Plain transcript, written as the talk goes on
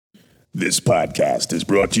This podcast is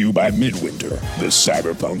brought to you by Midwinter, the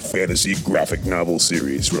cyberpunk fantasy graphic novel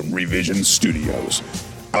series from Revision Studios.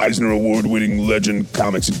 Eisner Award-winning Legend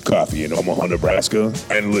Comics and Coffee in Omaha, Nebraska,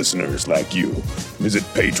 and listeners like you. Visit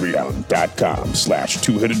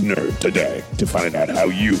patreon.com/twoheadednerd today to find out how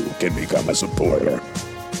you can become a supporter.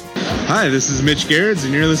 Hi, this is Mitch Gerrits,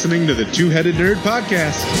 and you're listening to the Two-Headed Nerd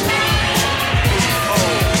Podcast.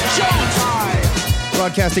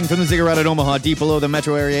 Broadcasting from the Ziggurat at Omaha, deep below the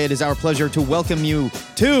metro area, it is our pleasure to welcome you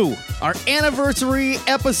to our anniversary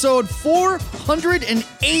episode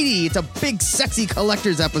 480. It's a big, sexy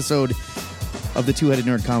collector's episode of the Two-Headed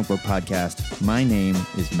Nerd Comic Book Podcast. My name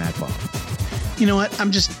is Matt Baum. You know what? I'm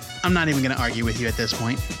not even going to argue with you at this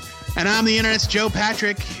point. And I'm the internet's Joe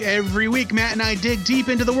Patrick. Every week, Matt and I dig deep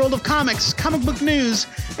into the world of comics, comic book news,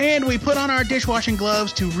 and we put on our dishwashing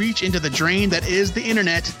gloves to reach into the drain that is the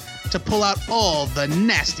internet to pull out all the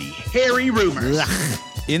nasty, hairy rumors.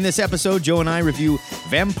 In this episode, Joe and I review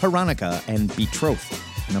Vampironica and Betrothed,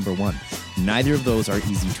 number 1. Neither of those are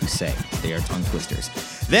easy to say. They are tongue twisters.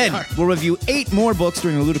 Then we'll review 8 more books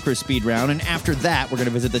during a ludicrous speed round, and after that, we're going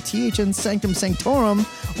to visit the THN Sanctum Sanctorum,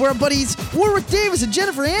 where our buddies Warwick Davis and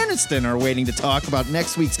Jennifer Aniston are waiting to talk about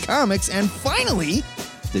next week's comics. And finally,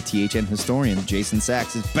 the THN historian Jason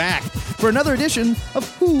Sachs is back for another edition of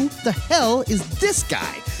Who the Hell is This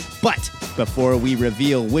Guy? But before we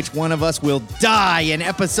reveal which one of us will die in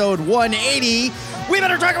episode 180, we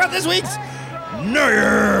better talk about this week's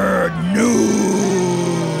Nerd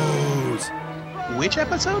News. Which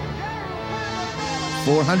episode?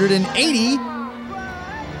 480.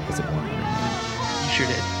 Was it 180? You sure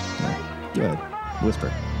did. Good.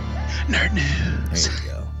 Whisper. Nerd News. There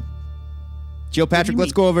you go. Joe Patrick,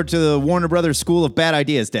 let's go over to the Warner Brothers School of Bad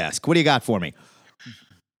Ideas desk. What do you got for me?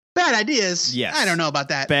 Bad ideas? Yes. I don't know about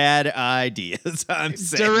that. Bad ideas. I'm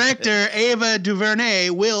saying. Director Ava DuVernay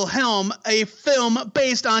will helm a film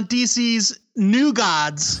based on DC's New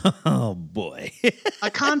Gods. Oh, boy.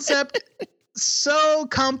 A concept so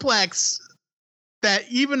complex that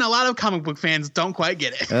even a lot of comic book fans don't quite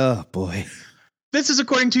get it. Oh, boy. This is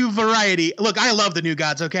according to Variety. Look, I love the New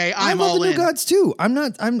Gods, okay? I love the New Gods, too. I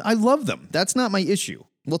love them. That's not my issue.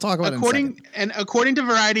 We'll talk about it in a second. And according to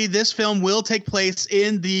Variety, this film will take place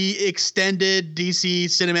in the extended DC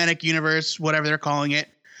cinematic universe, whatever they're calling it.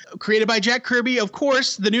 Created by Jack Kirby, of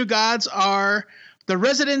course, the New Gods are the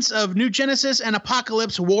residents of New Genesis and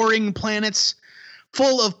Apocalypse, warring planets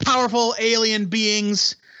full of powerful alien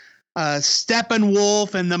beings.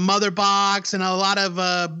 Steppenwolf and the Mother Box and a lot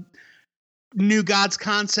of New Gods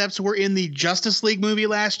concepts were in the Justice League movie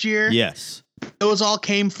last year. Yes. Those all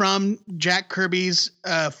came from Jack Kirby's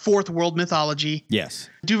Fourth World mythology. Yes.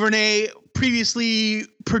 DuVernay previously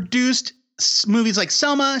produced movies like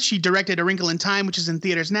Selma. She directed A Wrinkle in Time, which is in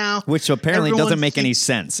theaters now. Which apparently doesn't make any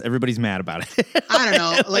sense. Everybody's mad about it. I don't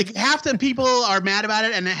know. Like, half the people are mad about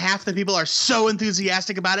it, and half the people are so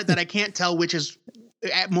enthusiastic about it that I can't tell which is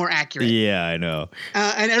more accurate. Yeah, I know.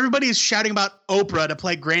 And everybody is shouting about Oprah to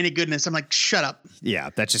play Granny Goodness. I'm like, shut up.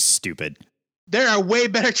 Yeah, that's just stupid. There are way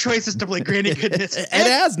better choices to play Granny Goodness. Ed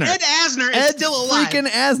Asner. Ed Asner is still alive. Freaking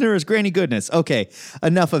Asner is Granny Goodness. Okay,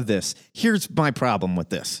 enough of this. Here's my problem with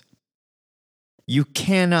this. You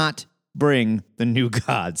cannot bring the New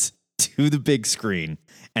Gods to the big screen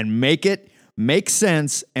and make it make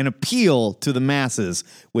sense and appeal to the masses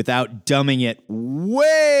without dumbing it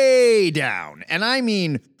way down. And I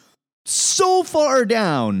mean so far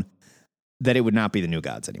down that it would not be the New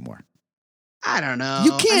Gods anymore. I don't know.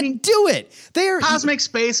 You can't do it. They're cosmic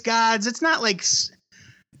space gods. It's not like,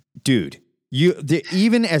 dude.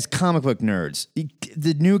 Even as comic book nerds,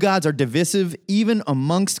 the New Gods are divisive even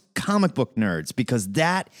amongst comic book nerds because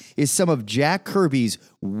that is some of Jack Kirby's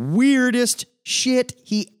weirdest shit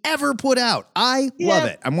he ever put out. I love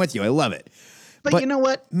it. I'm with you. I love it. But you know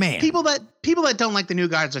what? Man, people that don't like the New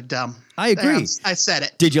Gods are dumb. I agree. I said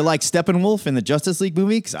it. Did you like Steppenwolf in the Justice League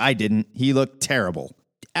movie? Because I didn't. He looked terrible.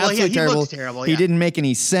 Absolutely terrible. Looks terrible. He didn't make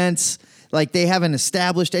any sense. Like, they haven't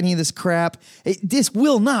established any of this crap. This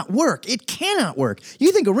will not work. It cannot work.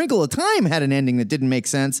 You think A Wrinkle of Time had an ending that didn't make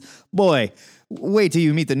sense? Boy, wait till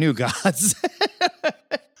you meet the New Gods.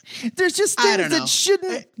 There's just things that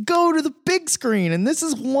shouldn't go to the big screen, and this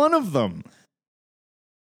is one of them.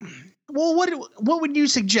 Well, what would you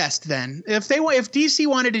suggest then? If DC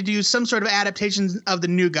wanted to do some sort of adaptation of the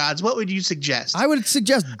New Gods, what would you suggest? I would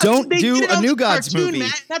suggest don't do a New Gods movie.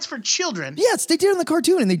 Matt. That's for children. Yes, they did it on the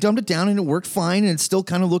cartoon, and they dumbed it down, and it worked fine, and it still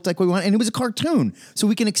kind of looked like what we want, and it was a cartoon, so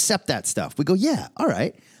we can accept that stuff. We go, yeah, all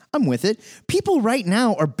right, I'm with it. People right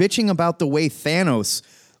now are bitching about the way Thanos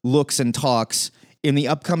looks and talks in the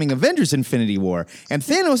upcoming Avengers Infinity War. And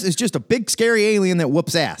Thanos is just a big, scary alien that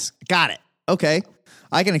whoops ass. Got it. Okay.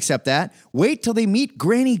 I can accept that. Wait till they meet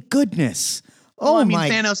Granny Goodness. Oh, well, I mean,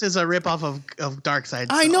 Thanos is a ripoff of Darkseid.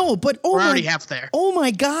 So I know, but we're already half there. Oh my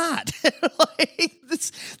God. Like,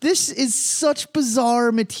 this is such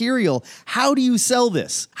bizarre material. How do you sell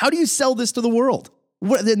this? How do you sell this to the world?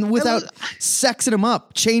 Without sexing them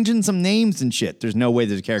up, changing some names and shit. There's no way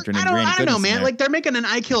there's a character named Granny Goodness. I don't know, man. Like, they're making an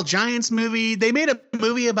I Kill Giants movie. They made a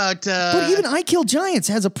movie about... But even I Kill Giants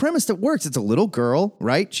has a premise that works. It's a little girl,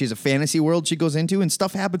 right? She has a fantasy world she goes into, and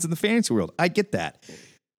stuff happens in the fantasy world. I get that.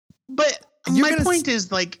 But my point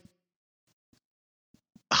is, like,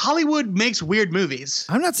 Hollywood makes weird movies.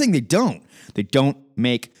 I'm not saying they don't. They don't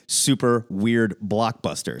make super weird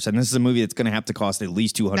blockbusters. And this is a movie that's going to have to cost at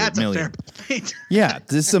least $200 million. That's a fair point. Yeah,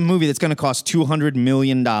 this is a movie that's going to cost $200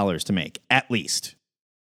 million to make, at least.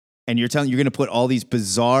 And you're telling you're going to put all these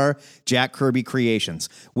bizarre Jack Kirby creations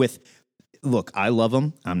with... Look, I love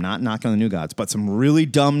them. I'm not knocking on the New Gods, but some really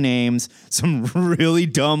dumb names, some really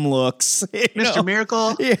dumb looks. Mr.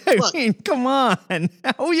 Miracle. Yeah, I mean, come on.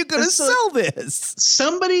 How are you going to sell this?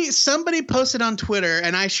 Somebody posted on Twitter,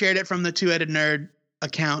 and I shared it from the Two-Headed Nerd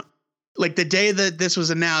account. Like, the day that this was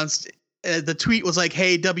announced, the tweet was like,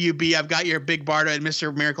 "Hey, WB, I've got your Big Barda and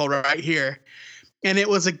Mr. Miracle right here." And it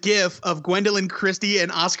was a GIF of Gwendolyn Christie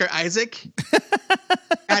and Oscar Isaac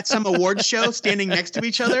at some awards show standing next to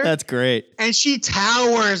each other. That's great. And she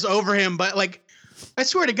towers over him, but like, I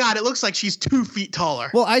swear to God, it looks like she's 2 feet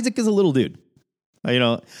taller. Well, Isaac is a little dude, you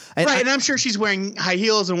know. And I'm sure she's wearing high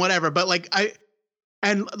heels and whatever, but like, I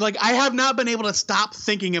have not been able to stop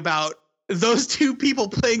thinking about those two people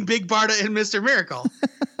playing Big Barda and Mr. Miracle.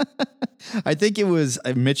 I think it was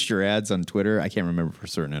Mitch Gerads on Twitter. I can't remember for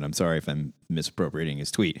certain, and I'm sorry if I'm misappropriating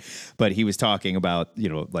his tweet. But he was talking about, you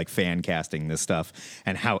know, like fan casting this stuff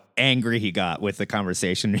and how angry he got with the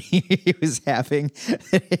conversation he was having.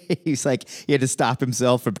 He's like, he had to stop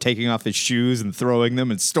himself from taking off his shoes and throwing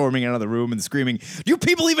them and storming out of the room and screaming, "Do you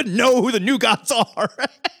people even know who the New Gods are?"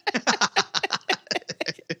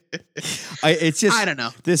 It's just, I don't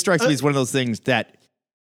know. This strikes me as one of those things that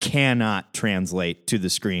cannot translate to the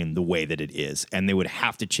screen the way that it is. And they would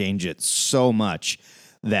have to change it so much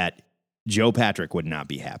that Joe Patrick would not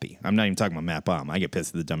be happy. I'm not even talking about Matt Baum. I get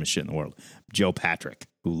pissed at the dumbest shit in the world. Joe Patrick,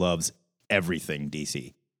 who loves everything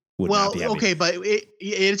DC, would not be happy. Okay, but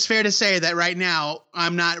it's fair to say that right now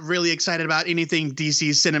I'm not really excited about anything DC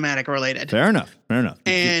cinematic related. Fair enough.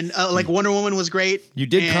 And like Wonder Woman was great. You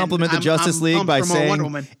did compliment the Justice League by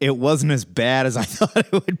saying it wasn't as bad as I thought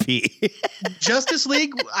it would be. Justice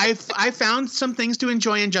League, I found some things to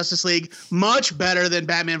enjoy in Justice League. Much better than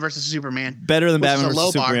Batman versus Superman. Better than Batman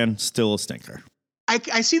versus Superman. Still a stinker.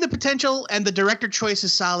 I see the potential, and the director choice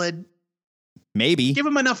is solid. Maybe. Give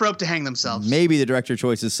them enough rope to hang themselves. Maybe the director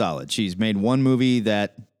choice is solid. She's made one movie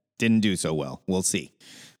that didn't do so well. We'll see.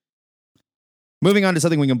 Moving on to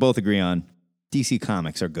something we can both agree on. DC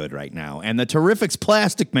Comics are good right now. And the Terrifics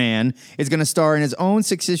Plastic Man is going to star in his own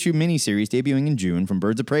 6-issue miniseries debuting in June from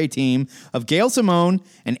Birds of Prey team of Gail Simone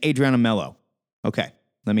and Adriana Mello. Okay,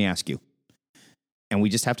 let me ask you. And we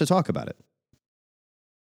just have to talk about it.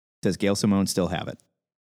 Does Gail Simone still have it?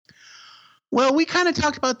 Well, we kind of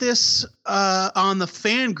talked about this on the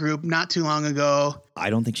fan group not too long ago. I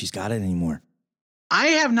don't think she's got it anymore. I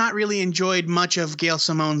have not really enjoyed much of Gail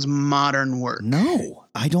Simone's modern work. No,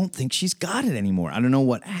 I don't think she's got it anymore. I don't know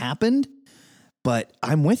what happened, but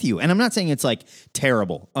I'm with you. And I'm not saying it's like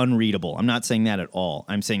terrible, unreadable. I'm not saying that at all.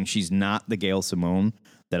 I'm saying she's not the Gail Simone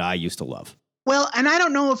that I used to love. Well, and I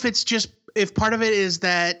don't know if it's just, if part of it is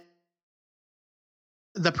that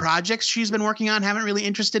the projects she's been working on haven't really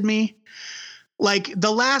interested me. Like, the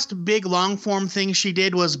last big long form thing she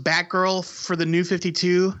did was Batgirl for the New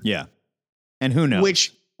 52. Yeah. And who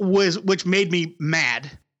knows? Which made me mad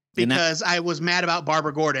because I was mad about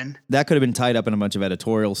Barbara Gordon. That could have been tied up in a bunch of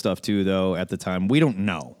editorial stuff too, though, at the time. We don't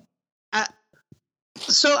know.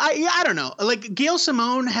 So I don't know. Like, Gail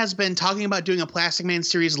Simone has been talking about doing a Plastic Man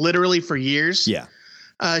series literally for years. Yeah.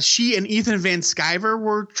 She and Ethan Van Sciver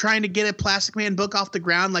were trying to get a Plastic Man book off the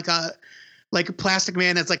ground, like a Plastic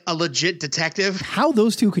Man that's like a legit detective. How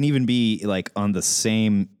those two can even be like on the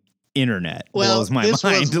same internet blows my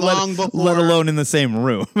mind. Let alone in the same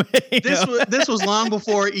room. This was long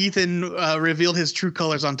before Ethan revealed his true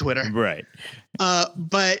colors on Twitter. Right.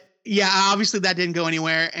 But yeah, obviously that didn't go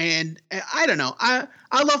anywhere. And I don't know. I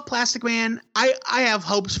love Plastic Man. I have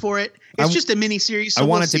hopes for it. It's just a mini series. So I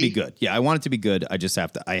want it to be good. Yeah, I want it to be good. I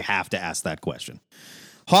have to ask that question.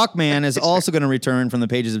 Hawkman is also going to return from the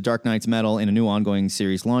pages of Dark Knight's Metal in a new ongoing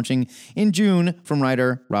series launching in June from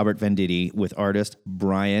writer Robert Venditti with artist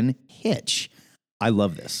Brian Hitch. I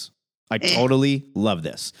love this. I totally love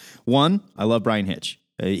this. One, I love Brian Hitch.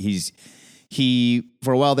 He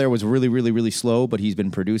for a while there was really, really, really slow, but he's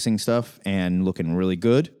been producing stuff and looking really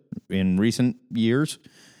good in recent years.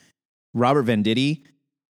 Robert Venditti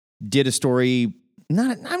did a story. I'm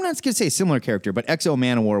not going to say a similar character, but Exo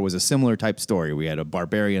Manowar was a similar type story. We had a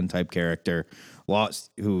barbarian type character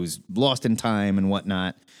who's lost in time and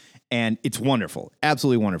whatnot. And it's wonderful.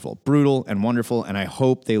 Absolutely wonderful. Brutal and wonderful. And I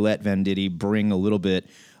hope they let Venditti bring a little bit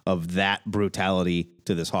of that brutality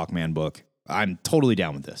to this Hawkman book. I'm totally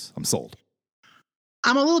down with this. I'm sold.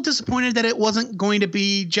 I'm a little disappointed that it wasn't going to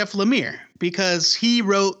be Jeff Lemire because he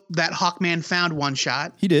wrote that Hawkman Found one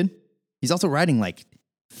shot. He did. He's also writing like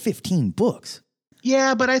 15 books.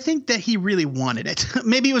 Yeah, but I think that he really wanted it.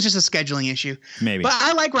 Maybe it was just a scheduling issue. Maybe. But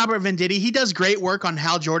I like Robert Venditti. He does great work on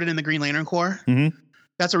Hal Jordan and the Green Lantern Corps. Mm-hmm.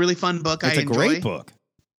 That's a really fun book. It's I a enjoy. great book.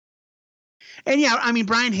 And yeah, I mean,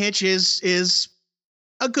 Brian Hitch is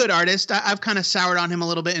a good artist. I've kind of soured on him a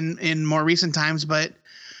little bit in more recent times, but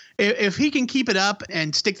if he can keep it up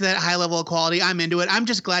and stick to that high level of quality, I'm into it. I'm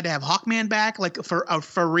just glad to have Hawkman back, like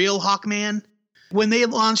for real Hawkman. When they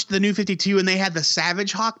launched the New 52 and they had the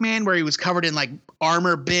Savage Hawkman where he was covered in like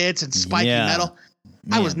armor bits and spiky metal,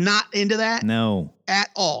 man. I was not into that. No. At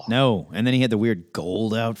all. No. And then he had the weird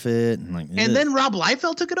gold outfit. And then Rob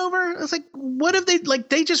Liefeld took it over. I was like, what have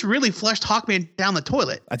they just really flushed Hawkman down the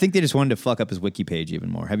toilet. I think they just wanted to fuck up his wiki page even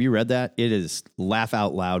more. Have you read that? It is laugh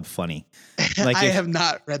out loud funny. Like I have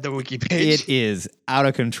not read the wiki page. It is out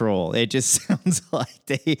of control. It just sounds like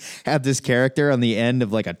they have this character on the end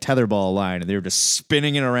of like a tetherball line and they're just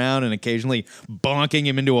spinning it around and occasionally bonking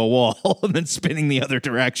him into a wall and then spinning the other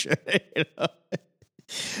direction. You know?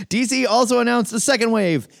 DC also announced the second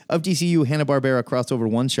wave of DCU Hanna-Barbera crossover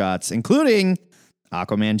one-shots, including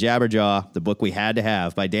Aquaman Jabberjaw, the book we had to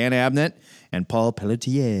have by Dan Abnett and Paul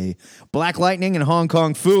Pelletier, Black Lightning and Hong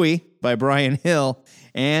Kong Phooey by Brian Hill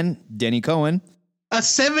and Denny Cohen. A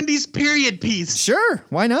 70s period piece. Sure,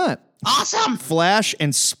 why not? Awesome. Flash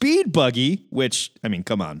and Speed Buggy, which, I mean,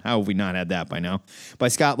 come on, how have we not had that by now? By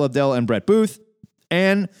Scott Lobdell and Brett Booth.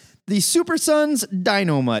 And the Super Sons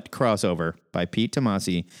Dynamut crossover by Pete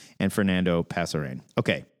Tomasi and Fernando Passarin.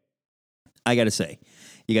 Okay, I got to say,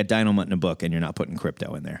 you got Dynamut in a book and you're not putting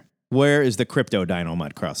Crypto in there. Where is the Crypto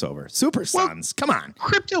Dynamut crossover? Super Sons, come on.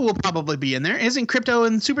 Crypto will probably be in there. Isn't Crypto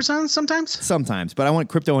in Super Sons sometimes? Sometimes, but I want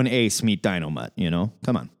Crypto and Ace meet Dynamut, you know?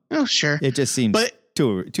 Come on. Oh, sure. It just seems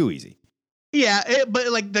too easy. Yeah, but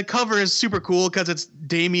like the cover is super cool because it's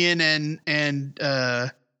Damien and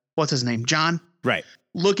what's his name? John? Right.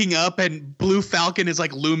 Looking up and Blue Falcon is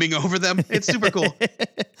like looming over them. It's super cool.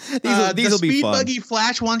 These will be Speed fun. Buggy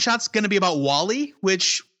Flash one shot's going to be about Wally,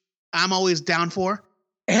 which I'm always down for.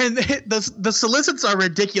 And the solicits are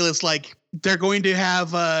ridiculous. Like they're going to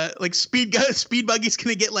have like Speed Buggy's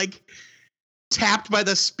going to get like tapped by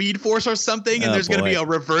the Speed Force or something, and there's going to be a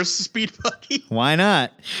reverse Speed Buggy. Why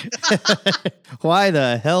not? Why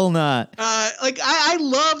the hell not? Like I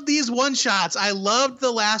love these one shots. I loved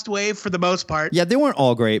the last wave for the most part. Yeah, they weren't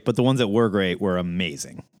all great, but the ones that were great were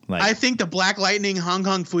amazing. Like, I think the Black Lightning Hong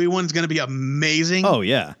Kong Phooey one is going to be amazing. Oh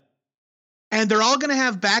yeah. And they're all going to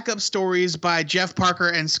have backup stories by Jeff Parker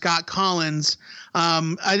and Scott Collins.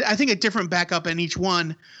 I think a different backup in each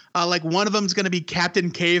one. Like one of them is going to be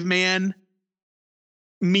Captain Caveman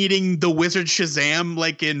meeting the wizard Shazam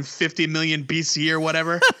like in 50 million BC or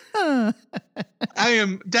whatever. I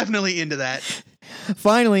am definitely into that.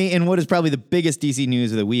 Finally, in what is probably the biggest DC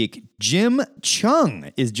news of the week, Jim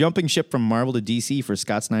Chung is jumping ship from Marvel to DC for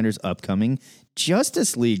Scott Snyder's upcoming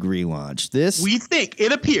Justice League relaunch. We think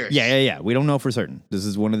it appears. Yeah. We don't know for certain. This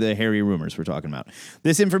is one of the hairy rumors we're talking about.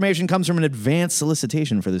 This information comes from an advanced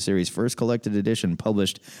solicitation for the series' first collected edition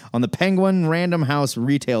published on the Penguin Random House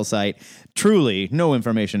retail site. Truly, no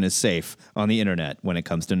information is safe on the internet when it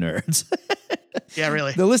comes to nerds. Yeah,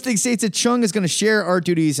 really. The listing states that Chung is going to share art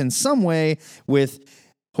duties in some way with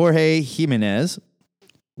Jorge Jimenez.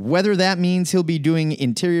 Whether that means he'll be doing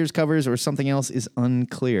interiors covers or something else is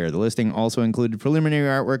unclear. The listing also included preliminary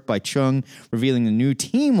artwork by Chung revealing the new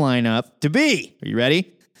team lineup to be, are you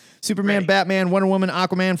ready? Superman, ready. Batman, Wonder Woman,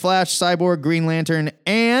 Aquaman, Flash, Cyborg, Green Lantern,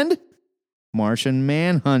 and Martian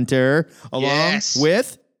Manhunter, along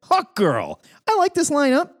with Hawkgirl. I like this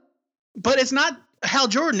lineup. But it's not Hal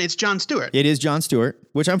Jordan, it's John Stewart. It is John Stewart,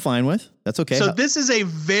 which I'm fine with. That's okay. So this is a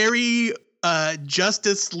very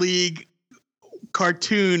Justice League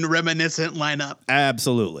cartoon reminiscent lineup.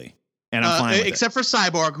 Absolutely. And I'm fine with except for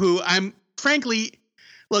Cyborg, who I'm frankly,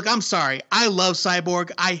 Look, I'm sorry. I love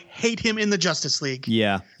Cyborg. I hate him in the Justice League.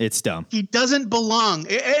 Yeah, it's dumb. He doesn't belong.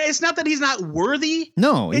 It's not that he's not worthy.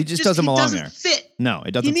 No, he just doesn't belong there. Fit. No,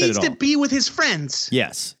 it doesn't fit at all. He needs to be with his friends.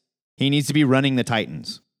 Yes. He needs to be running the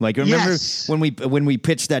Titans. Like, remember when we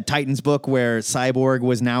pitched that Titans book where Cyborg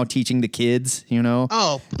was now teaching the kids, you know?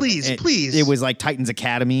 Oh, please. It was like Titans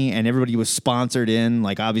Academy, and everybody was sponsored in.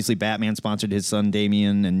 Like, obviously, Batman sponsored his son,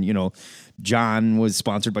 Damian, and, you know, John was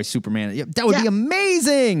sponsored by Superman. That would be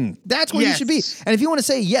amazing. That's what he should be. And if you want to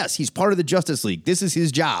say, yes, he's part of the Justice League, this is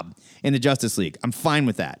his job in the Justice League, I'm fine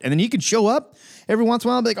with that. And then he can show up every once in a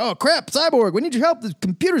while and be like, oh, crap, Cyborg, we need your help with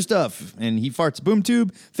computer stuff. And he farts a boom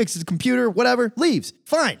tube, fixes the computer, whatever, leaves.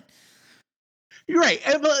 Fine. You're right.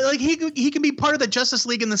 Like, he can be part of the Justice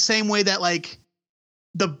League in the same way that, like,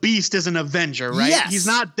 the Beast is an Avenger, right? Yes. He's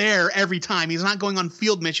not there every time. He's not going on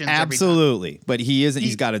field missions Absolutely. every time. But he isn't.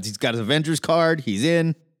 He's got his Avengers card. He's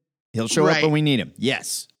in. He'll show up when we need him.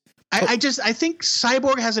 Yes. I think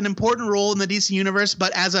Cyborg has an important role in the DC universe,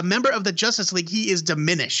 but as a member of the Justice League, he is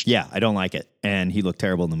diminished. Yeah, I don't like it. And he looked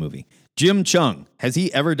terrible in the movie. Jim Chung, has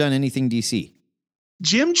he ever done anything DC?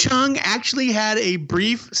 Jim Chung actually had a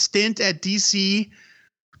brief stint at DC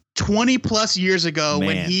 20 plus years ago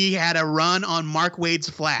when he had a run on Mark Waid's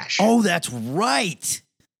Flash. Oh, that's right.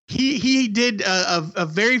 He did a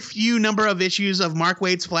very few number of issues of Mark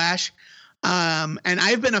Waid's Flash. And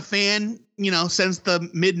I've been a fan, you know, since the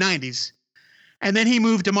mid 90s. And then he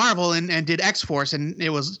moved to Marvel and did X-Force, and he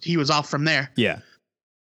was off from there. Yeah.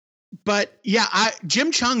 But yeah,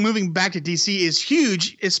 Jim Chung moving back to DC is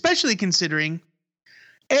huge, especially considering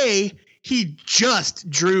he just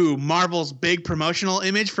drew Marvel's big promotional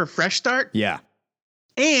image for Fresh Start. Yeah.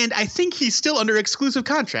 And I think he's still under exclusive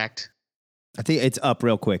contract. I think it's up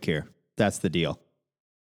real quick here. That's the deal.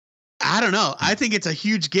 I don't know. I think it's a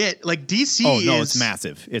huge get. Like, DC it's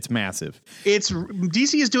massive. It's massive.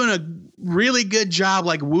 DC is doing a really good job,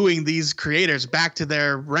 like, wooing these creators back to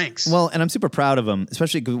their ranks. Well, and I'm super proud of them,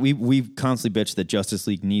 especially because we've constantly bitched that Justice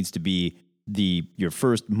League needs to be your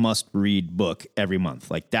first must-read book every month.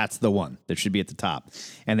 Like, that's the one that should be at the top.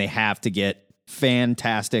 And they have to get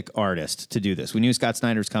fantastic artists to do this. We knew Scott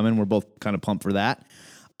Snyder's coming. We're both kind of pumped for that.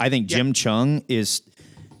 I think Jim Chung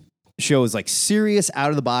shows like serious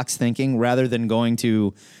out-of-the-box thinking rather than going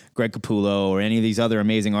to Greg Capullo or any of these other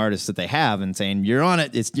amazing artists that they have and saying, you're on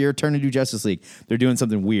it, it's your turn to do Justice League. They're doing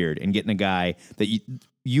something weird and getting a guy that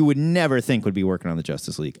you would never think would be working on the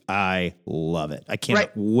Justice League. I love it. I can't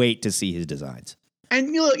wait to see his designs.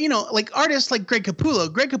 And you know, like artists like Greg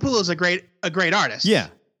Capullo. Greg Capullo is a great artist. Yeah.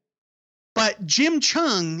 But Jim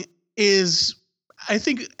Chung is, I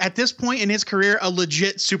think, at this point in his career, a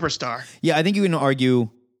legit superstar. Yeah, I think you can argue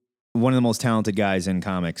one of the most talented guys in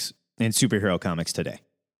comics, in superhero comics today.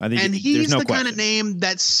 I think, and he's the kind of name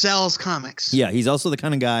that sells comics. Yeah, he's also the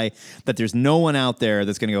kind of guy that there's no one out there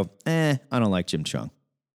that's going to go, I don't like Jim Chung.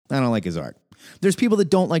 I don't like his art. There's people that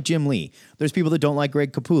don't like Jim Lee. There's people that don't like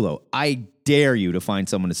Greg Capullo. I dare you to find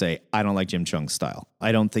someone to say, I don't like Jim Chung's style.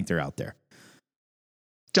 I don't think they're out there.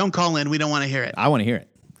 Don't call in. We don't want to hear it. I want to hear it.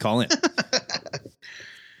 Call in.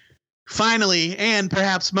 Finally, and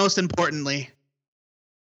perhaps most importantly,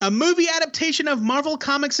 a movie adaptation of Marvel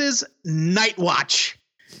Comics' Night Watch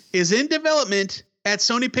is in development at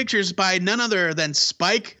Sony Pictures by none other than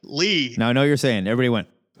Spike Lee. Now, I know you're saying, everybody went,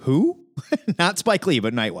 who? Not Spike Lee,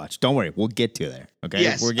 but Night Watch. Don't worry. We'll get to there. Okay?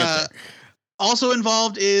 Yes. We'll get there. Also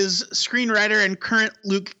involved is screenwriter and current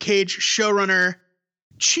Luke Cage showrunner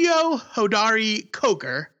Chio Hodari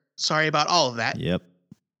Coker. Sorry about all of that. Yep.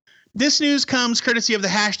 This news comes courtesy of the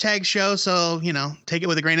hashtag show, so, you know, take it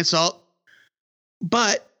with a grain of salt.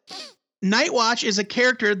 But Night Watch is a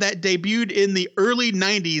character that debuted in the early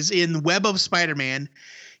 90s in Web of Spider-Man.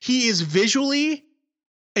 He is visually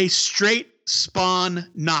a straight Spawn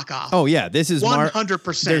knockoff. Oh, yeah. This is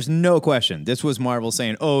 100%. There's no question. This was Marvel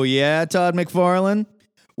saying, oh, yeah, Todd McFarlane?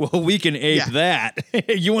 Well, we can ape that.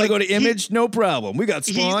 You want to go to Image? No problem. We got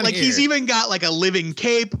Spawn here. He's even got like a living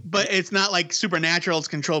cape, but it's not like supernatural. It's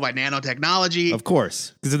controlled by nanotechnology. Of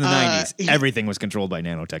course. Because in the 90s, everything was controlled by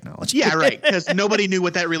nanotechnology. Yeah, right. Because nobody knew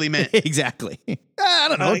what that really meant. Exactly. I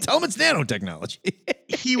don't know. Tell them it's nanotechnology.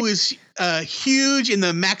 He was huge in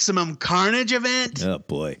the Maximum Carnage event. Oh,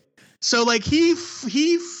 boy. So, like, he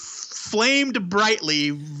flamed brightly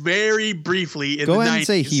very briefly in the 90s. Go ahead and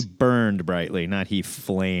say he burned brightly, not he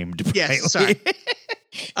flamed brightly. Yes, sorry.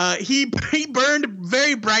 He burned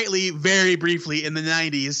very brightly, very briefly in the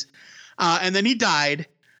 90s, and then he died.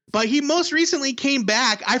 But he most recently came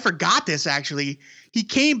back. I forgot this, actually. He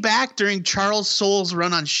came back during Charles Soule's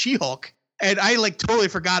run on She-Hulk, and I, like, totally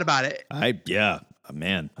forgot about it.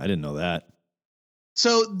 Man, I didn't know that.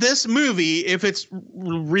 So this movie, if it's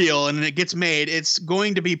real and it gets made, it's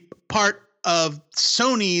going to be part of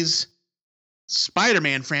Sony's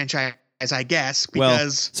Spider-Man franchise, I guess,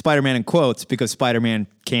 because Spider-Man in quotes, because Spider-Man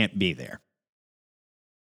can't be there.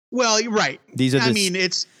 Well, you're right. These are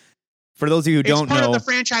it's for those of you who don't know, it's part of the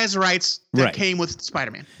franchise rights that came with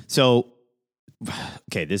Spider-Man. So,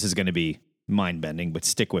 okay, this is going to be mind-bending, but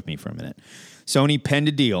stick with me for a minute. Sony penned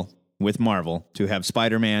a deal with Marvel to have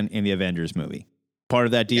Spider-Man in the Avengers movie. Part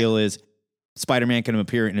of that deal is Spider-Man can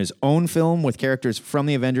appear in his own film with characters from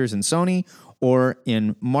the Avengers and Sony, or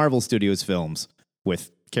in Marvel Studios films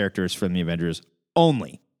with characters from the Avengers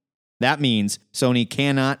only. That means Sony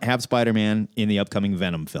cannot have Spider-Man in the upcoming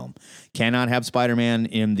Venom film, cannot have Spider-Man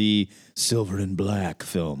in the Silver and Black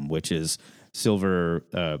film, which is Black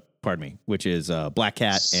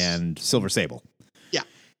Cat and Silver Sable. Yeah.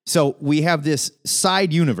 So we have this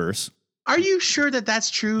side universe. Are you sure that that's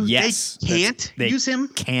true? Yes. They can't use him?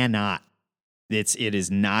 Cannot. It is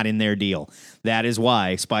not in their deal. That is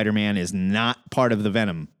why Spider-Man is not part of the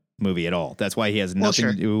Venom movie at all. That's why he has nothing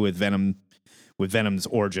to do with Venom's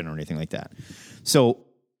origin or anything like that. So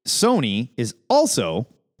Sony is also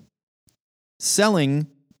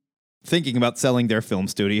thinking about selling their film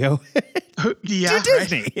studio to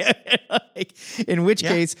Disney. In which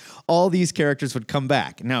case, all these characters would come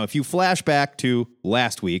back. Now, if you flash back to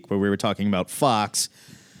last week where we were talking about Fox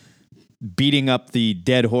beating up the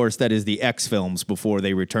dead horse that is the X films before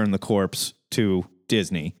they return the corpse to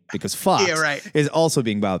Disney, because Fox is also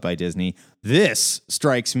being bought by Disney. This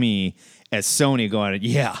strikes me as Sony going,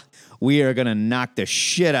 we are going to knock the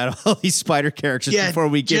shit out of all these spider characters before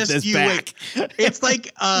we get this back.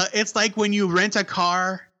 It's like when you rent a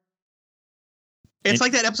car. It's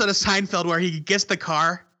like that episode of Seinfeld where he gets the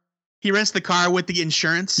car. He rents the car with the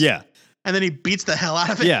insurance. Yeah. And then he beats the hell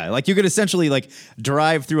out of it. Yeah, like you could essentially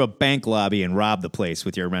drive through a bank lobby and rob the place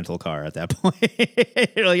with your rental car at that point.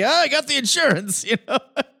 You're like, I got the insurance, you know.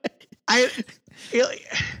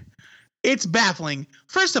 It's baffling.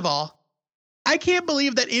 First of all, I can't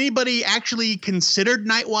believe that anybody actually considered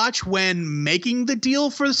Night Watch when making the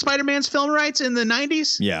deal for Spider-Man's film rights in the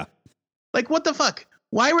 90s. Yeah. Like, what the fuck?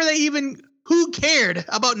 Why were they even... Who cared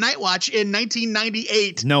about Night Watch in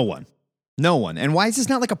 1998? No one. And why is this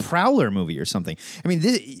not like a Prowler movie or something? I mean,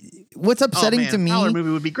 what's upsetting to me... Prowler movie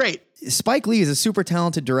would be great. Spike Lee is a super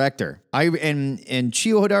talented director. And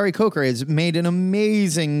Chio Hodari Coker has made an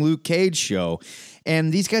amazing Luke Cage show.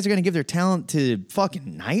 And these guys are going to give their talent to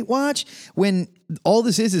fucking Night Watch when all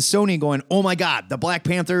this is Sony going, oh my God, the Black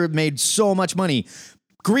Panther made so much money.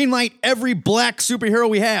 Greenlight every black superhero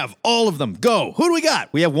we have. All of them. Go. Who do we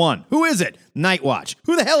got? We have one. Who is it? Night Watch.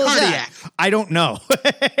 Who the hell is that? I don't know.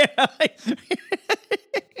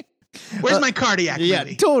 Where's my Cardiac movie? Yeah,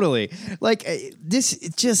 totally. This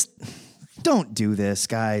just... Don't do this,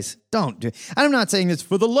 guys. Don't do. I'm not saying this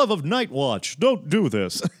for the love of Night Watch. Don't do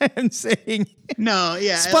this. I'm saying,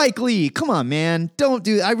 Spike Lee, come on, man. Don't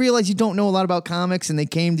do. I realize you don't know a lot about comics, and they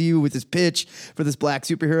came to you with this pitch for this black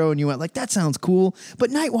superhero, and you went like, "That sounds cool." But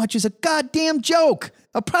Night Watch is a goddamn joke,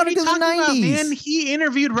 a product of the 90s. Man, he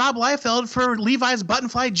interviewed Rob Liefeld for Levi's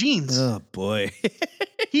button-fly jeans. Oh boy,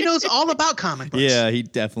 he knows all about comic books. Yeah, he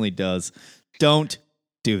definitely does. Don't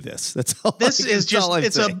do this. That's all. It's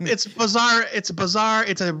bizarre. It's bizarre.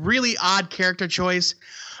 It's a really odd character choice.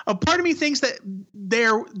 A part of me thinks that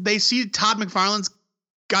they see Todd McFarlane's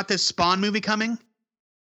got this Spawn movie coming.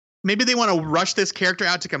 Maybe they want to rush this character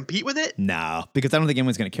out to compete with it. No, because I don't think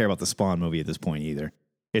anyone's going to care about the Spawn movie at this point either.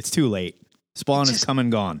 It's too late. Spawn is come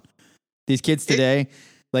and gone. These kids today.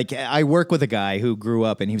 I work with a guy who grew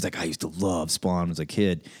up and he was like, I used to love Spawn as a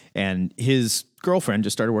kid. And his girlfriend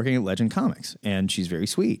just started working at Legend Comics and she's very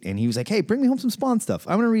sweet. And he was like, hey, bring me home some Spawn stuff.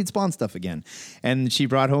 I'm going to read Spawn stuff again. And she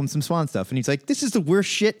brought home some Spawn stuff. And he's like, this is the worst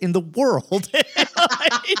shit in the world.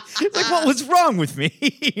 What was wrong with me?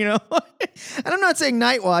 You know? And I'm not saying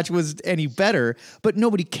Night Watch was any better, but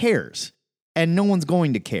nobody cares. And no one's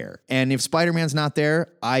going to care. And if Spider-Man's not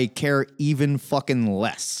there, I care even fucking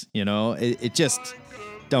less. You know, it just...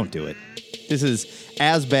 Don't do it. This is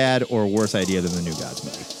as bad or worse idea than the New Gods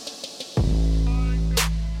movie.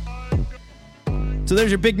 So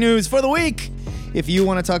there's your big news for the week. If you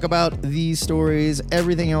want to talk about these stories,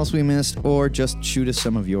 everything else we missed, or just shoot us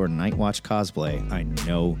some of your Night Watch cosplay, I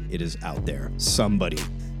know it is out there. Somebody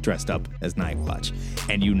dressed up as Night Watch.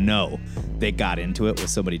 And you know they got into it with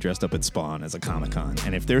somebody dressed up at Spawn as a Comic-Con.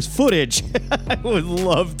 And if there's footage, I would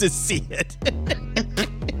love to see it.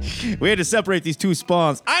 We had to separate these two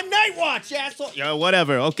Spawns. I'm Night Watch, asshole. Yeah,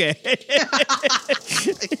 whatever. Okay.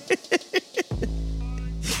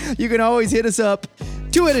 You can always hit us up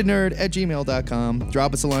twoheadednerd@gmail.com.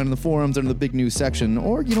 Drop us a line in the forums under the big news section,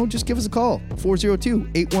 or, just give us a call,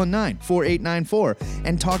 402-819-4894,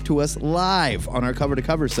 and talk to us live on our Cover to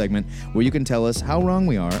Cover segment, where you can tell us how wrong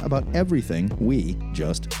we are about everything we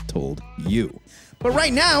just told you. But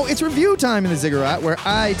right now, it's review time in the Ziggurat, where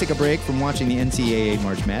I take a break from watching the NCAA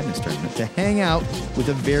March Madness tournament to hang out with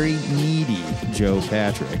a very needy Joe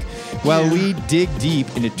Patrick. While we dig deep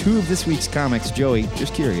into two of this week's comics, Joey,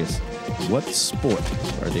 just curious, what sport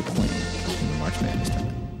are they playing in the March Madness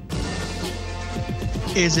tournament?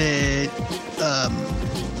 Is it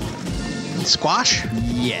squash?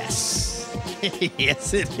 Yes.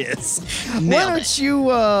 Yes, it is. Nailed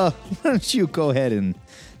Why don't you go ahead and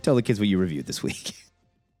tell the kids what you reviewed this week?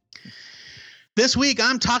 This week,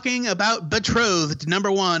 I'm talking about Betrothed,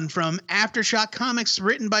 #1 from Aftershock Comics,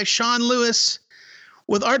 written by Sean Lewis,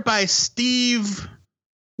 with art by Steve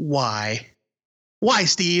Y. Why,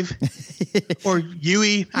 Steve? Or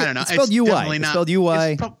Yui? I don't know. It's spelled UI. Definitely It's not. spelled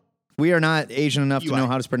UI. We are not Asian enough to know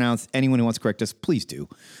how to pronounce. Anyone who wants to correct us, please do.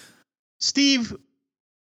 Steve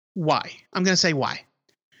Y. I'm going to say Y.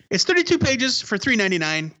 It's 32 pages for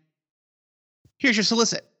 $3.99. Here's your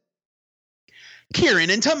solicit. Kieran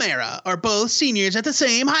and Tamara are both seniors at the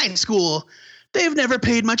same high school. They've never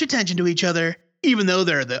paid much attention to each other, even though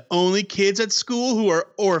they're the only kids at school who are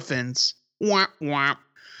orphans. Womp womp.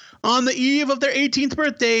 On the eve of their 18th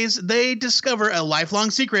birthdays, they discover a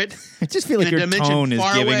lifelong secret. I just feel like your tone is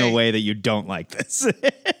giving away that you don't like this.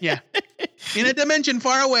 Yeah. In a dimension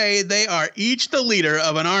far away, they are each the leader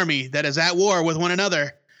of an army that is at war with one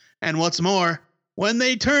another. And what's more, when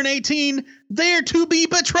they turn 18, they're to be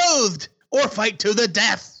betrothed or fight to the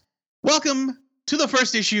death. Welcome to the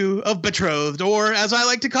first issue of Betrothed, or as I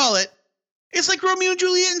like to call it, it's like Romeo and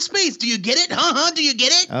Juliet in space. Do you get it? Do you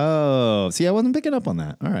get it? Oh, see, I wasn't picking up on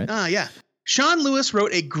that. All right. Yeah. Sean Lewis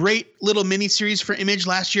wrote a great little miniseries for Image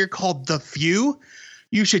last year called The Few.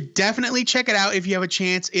 You should definitely check it out if you have a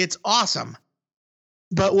chance. It's awesome.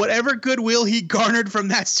 But whatever goodwill he garnered from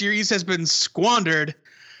that series has been squandered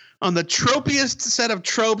on the tropiest set of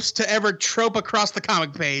tropes to ever trope across the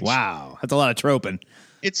comic page. Wow, that's a lot of troping.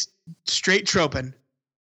 It's straight troping.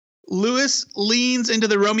 Lewis leans into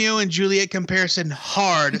the Romeo and Juliet comparison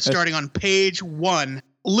hard, starting on page 1.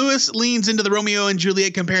 And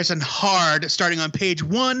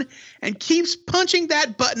keeps punching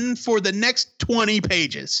that button for the next 20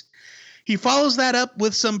 pages. He follows that up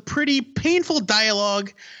with some pretty painful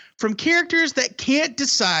dialogue from characters that can't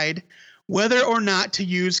decide whether or not to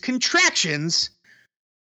use contractions,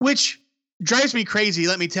 which drives me crazy,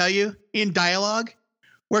 let me tell you, in dialogue,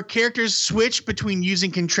 where characters switch between using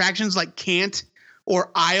contractions like can't or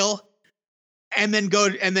I'll, and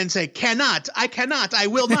then say cannot, I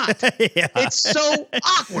will not. Yeah. It's so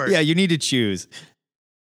awkward. Yeah, you need to choose.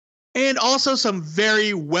 And also some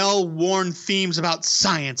very well-worn themes about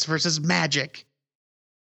science versus magic.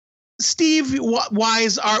 Steve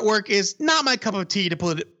Y's artwork is not my cup of tea, to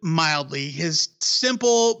put it mildly. His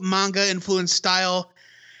simple manga-influenced style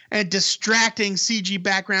and distracting CG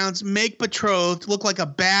backgrounds make Betrothed look like a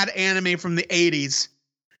bad anime from the 80s.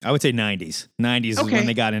 I would say 90s. 90s is when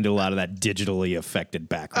they got into a lot of that digitally affected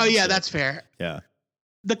background. Oh, yeah, shit. that's fair. Yeah.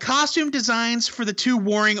 The costume designs for the two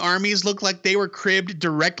warring armies look like they were cribbed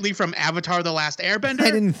directly from Avatar: The Last Airbender.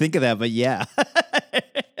 I didn't think of that, but yeah.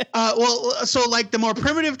 So like the more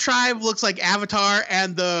primitive tribe looks like Avatar,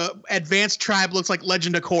 and the advanced tribe looks like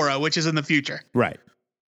Legend of Korra, which is in the future. Right.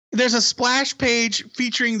 There's a splash page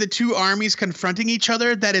featuring the two armies confronting each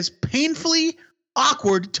other that is painfully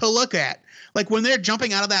awkward to look at. Like when they're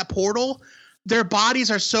jumping out of that portal, their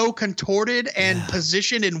bodies are so contorted and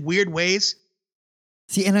positioned in weird ways.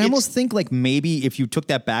 See, and I almost think like maybe if you took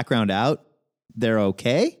that background out, they're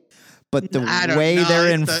okay. But the way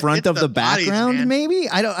they're in front of the background, bodies, maybe?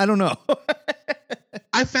 I don't know.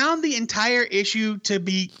 I found the entire issue to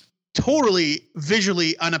be totally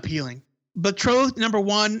visually unappealing. Betrothed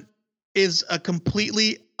 #1 is a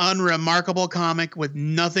completely unremarkable comic with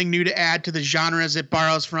nothing new to add to the genres it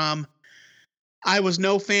borrows from. I was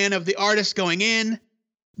no fan of the artist going in,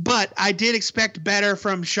 but I did expect better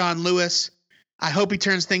from Sean Lewis. I hope he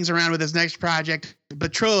turns things around with his next project.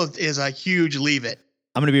 Betrothed is a huge leave it.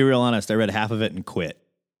 I'm going to be real honest. I read half of it and quit.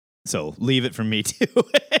 So leave it from me too.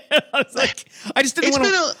 I was like, I just didn't want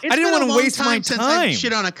to. I didn't want to waste my since time. I've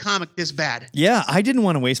shit on a comic this bad. Yeah, I didn't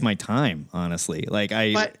want to waste my time. Honestly, like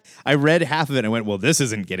I read half of it and I went, well, this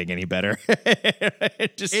isn't getting any better.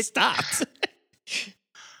 It stopped.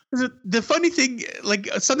 The funny thing, like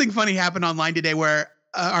something funny happened online today, where,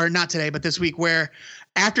 or not today, but this week, where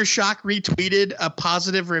Aftershock retweeted a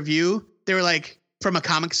positive review. They were like, from a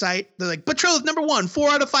comic site, they're like, Betrothed #1, 4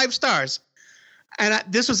 out of 5 stars. And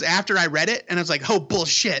this was after I read it, and I was like, oh,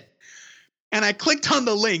 bullshit. And I clicked on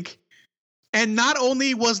the link, and not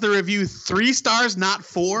only was the review 3 stars, not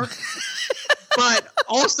 4, but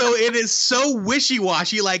also it is so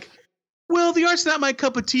wishy-washy, like, well, the art's not my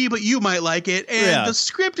cup of tea, but you might like it. And the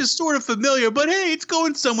script is sort of familiar, but hey, it's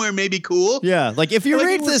going somewhere maybe cool. Yeah, like if you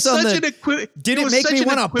rate this on the did it make me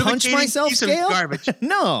want to punch myself scale? Garbage.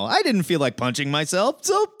 No, I didn't feel like punching myself,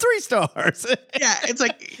 so 3 stars. Yeah, it's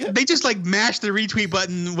like they just like mashed the retweet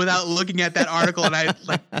button without looking at that article, and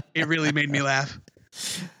it really made me laugh.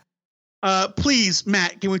 Please,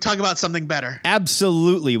 Matt, can we talk about something better?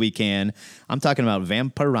 Absolutely, we can. I'm talking about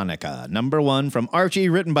Vampironica, #1 from Archie,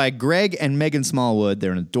 written by Greg and Megan Smallwood.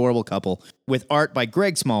 They're an adorable couple with art by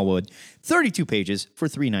Greg Smallwood. 32 pages for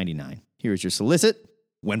 $3.99. Here's your solicit.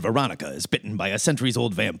 When Veronica is bitten by a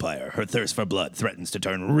centuries-old vampire, her thirst for blood threatens to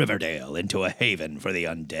turn Riverdale into a haven for the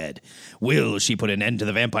undead. Will she put an end to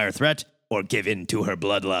the vampire threat or give in to her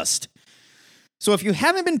bloodlust? So if you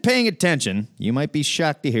haven't been paying attention, you might be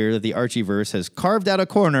shocked to hear that the Archieverse has carved out a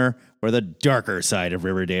corner for the darker side of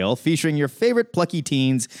Riverdale, featuring your favorite plucky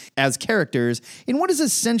teens as characters in what is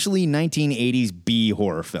essentially 1980s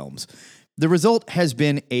B-horror films. The result has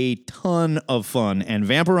been a ton of fun, and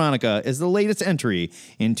Vampironica is the latest entry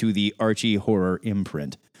into the Archie horror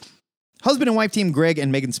imprint. Husband and wife team Greg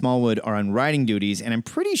and Megan Smallwood are on writing duties, and I'm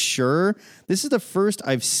pretty sure this is the first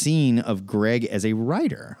I've seen of Greg as a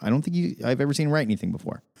writer. I don't think I've ever seen him write anything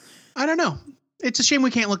before. I don't know. It's a shame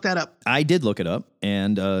we can't look that up. I did look it up,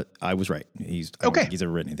 and I was right. I don't think he's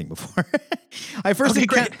ever written anything before. I first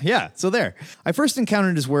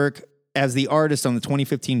encountered his work as the artist on the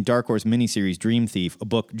 2015 Dark Horse miniseries Dream Thief, a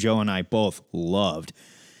book Joe and I both loved.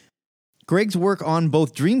 Greg's work on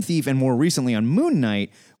both Dream Thief and more recently on Moon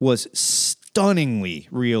Knight was stunningly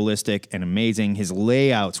realistic and amazing. His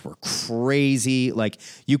layouts were crazy. Like,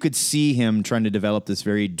 you could see him trying to develop this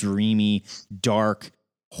very dreamy, dark,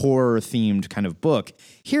 horror-themed kind of book.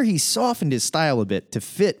 Here he softened his style a bit to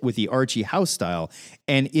fit with the Archie house style,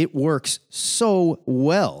 and it works so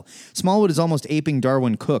well. Smallwood is almost aping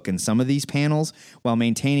Darwin Cook in some of these panels while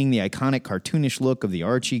maintaining the iconic cartoonish look of the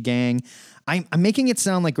Archie gang. I'm making it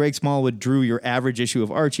sound like Greg Smallwood drew your average issue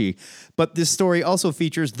of Archie, but this story also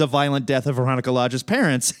features the violent death of Veronica Lodge's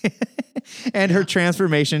parents and her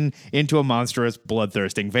transformation into a monstrous,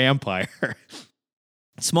 bloodthirsting vampire.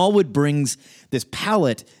 Smallwood brings this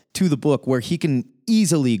palette to the book where he can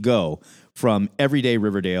easily go from everyday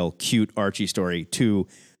Riverdale cute Archie story to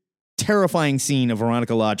terrifying scene of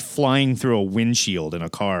Veronica Lodge flying through a windshield in a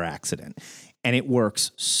car accident. And it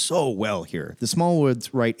works so well here. The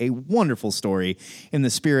Smallwoods write a wonderful story in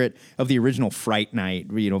the spirit of the original Fright Night,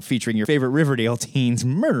 featuring your favorite Riverdale teens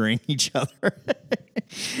murdering each other.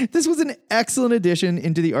 This was an excellent addition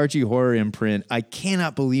into the Archie horror imprint. I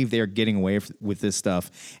cannot believe they are getting away with this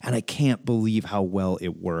stuff, and I can't believe how well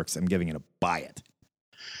it works. I'm giving it a buy it.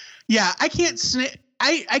 Yeah, I can't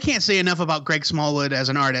say enough about Greg Smallwood as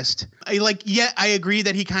an artist. I agree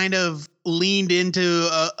that he kind of leaned into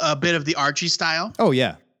a bit of the Archie style. Oh,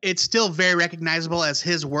 yeah. It's still very recognizable as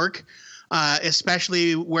his work,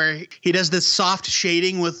 especially where he does this soft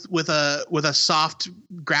shading with a soft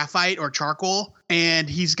graphite or charcoal, and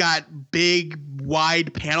he's got big,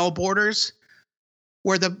 wide panel borders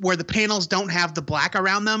where the panels don't have the black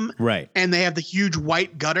around them, right? And they have the huge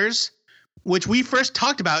white gutters, which we first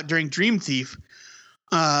talked about during Dream Thief.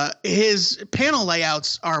 His panel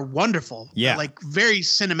layouts are wonderful. Yeah. Like very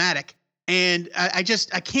cinematic. And I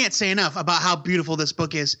can't say enough about how beautiful this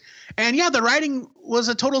book is. And yeah, the writing was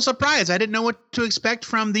a total surprise. I didn't know what to expect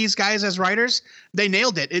from these guys as writers. They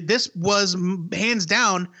nailed it. This was hands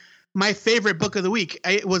down my favorite book of the week.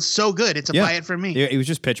 It was so good. It's a buy it for me. It was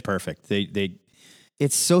just pitch perfect.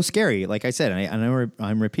 It's so scary. Like I said, I know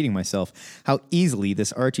I'm repeating myself, how easily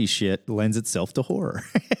this Archie shit lends itself to horror.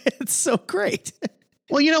 It's so great.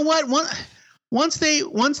 Well, you know what? Once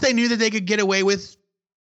they knew that they could get away with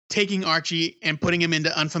taking Archie and putting him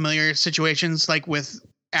into unfamiliar situations, like with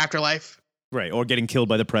Afterlife, right, or getting killed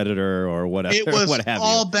by the Predator or whatever, it was what have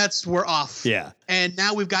all you. bets were off. Yeah, and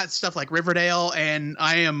now we've got stuff like Riverdale, and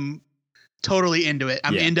I am totally into it.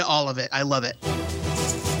 I'm into all of it. I love it.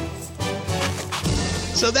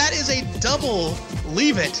 So that is a double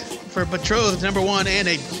leave it for Betrothed #1 and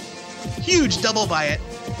a huge double buy it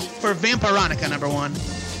for Vampironica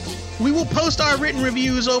 #1. We will post our written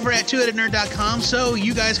reviews over at twoheadednerd.com so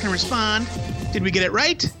you guys can respond. Did we get it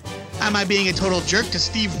right? Am I being a total jerk to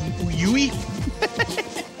Steve Yui?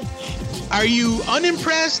 Are you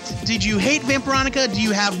unimpressed? Did you hate Vampironica? Do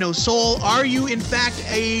you have no soul? Are you, in fact,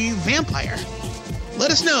 a vampire? Let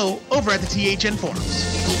us know over at the THN forums.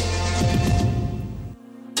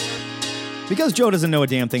 Because Joe doesn't know a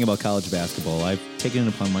damn thing about college basketball, I've taken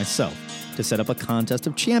it upon myself to set up a contest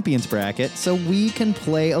of champions bracket so we can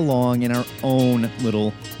play along in our own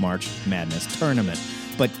little March Madness tournament.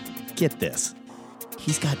 But get this.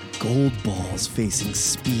 He's got gold balls facing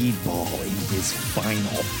speedball in his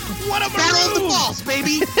final. What a Battle of the balls,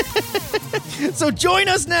 baby! So join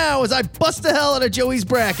us now as I bust the hell out of Joey's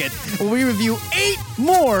bracket where we review 8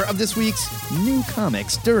 more of this week's new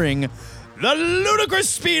comics during the Ludicrous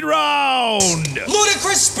Speed Round!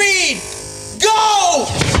 Ludicrous Speed! Go!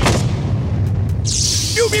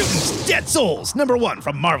 New Mutants, Dead Souls, #1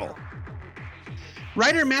 from Marvel.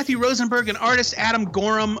 Writer Matthew Rosenberg and artist Adam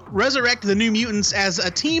Gorham resurrect the New Mutants as a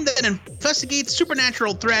team that investigates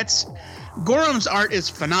supernatural threats. Gorham's art is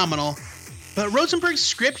phenomenal, but Rosenberg's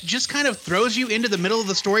script just kind of throws you into the middle of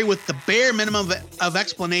the story with the bare minimum of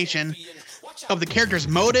explanation of the characters'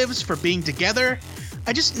 motives for being together.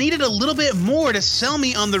 I just needed a little bit more to sell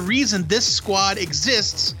me on the reason this squad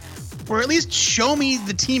exists, or at least show me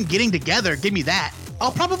the team getting together. Give me that.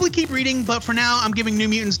 I'll probably keep reading, but for now, I'm giving New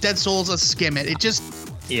Mutants Dead Souls a skim it.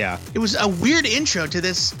 It was a weird intro to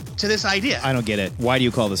this idea. I don't get it. Why do you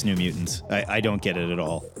call this New Mutants? I don't get it at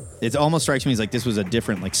all. It almost strikes me as like this was a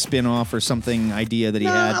different spin-off or something idea that he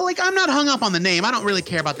had. I'm not hung up on the name. I don't really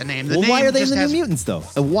care about the name. Why are they in the New Mutants, though?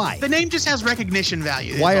 Why? The name just has recognition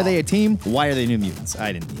value. Why are they a team? Why are they New Mutants?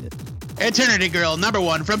 I didn't need it. Eternity Girl,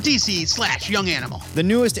 #1 from DC/Young Animal. The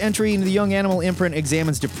newest entry into the Young Animal imprint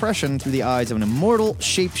examines depression through the eyes of an immortal,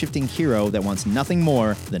 shape-shifting hero that wants nothing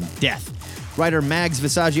more than death. Writer Mags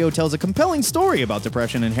Visaggio tells a compelling story about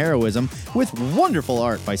depression and heroism with wonderful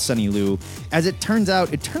art by Sonny Liu. As it turns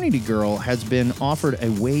out, Eternity Girl has been offered a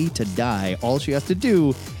way to die. All she has to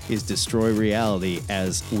do is destroy reality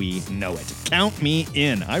as we know it. Count me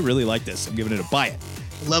in. I really like this. I'm giving it a buy it.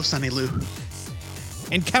 Love Sonny Liu.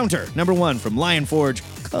 Encounter, #1 from Lion Forge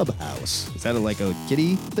Cub House. Is that like a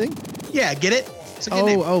kitty thing? Yeah, get it? It's a good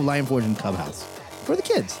name. Lion Forge and Cub House. For the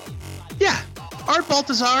kids. Yeah. Art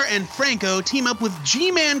Baltazar and Franco team up with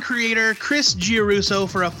G-Man creator Chris Giarusso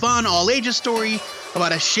for a fun all-ages story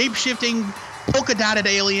about a shape-shifting, polka-dotted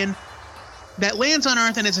alien that lands on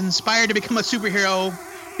Earth and is inspired to become a superhero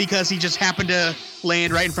because he just happened to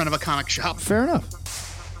land right in front of a comic shop. Fair enough.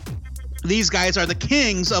 These guys are the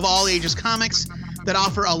kings of all-ages comics that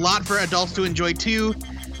offer a lot for adults to enjoy too.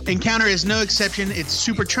 Encounter is no exception. It's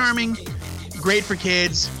super charming, great for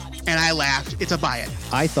kids, and I laughed. It's a buy it.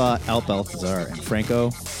 I thought Art Baltazar and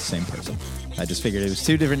Franco, same person. I just figured it was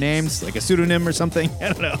 2 different names, like a pseudonym or something. I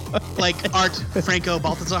don't know. Like Art Franco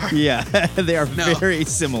Baltazar? Yeah, they are very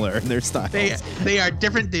similar in their styles. They are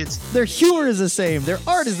different dudes. Their humor is the same. Their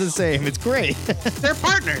art is the same. It's great. They're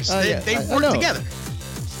partners. They work together.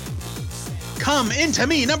 Come Into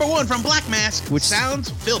Me, #1 from Black Mask, which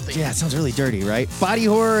sounds filthy. Yeah, it sounds really dirty, right? Body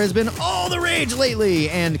horror has been all the rage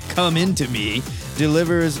lately, and Come Into Me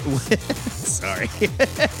delivers with... Sorry.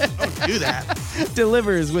 Don't do that.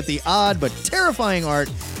 Delivers with the odd but terrifying art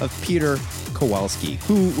of Peter Kowalski,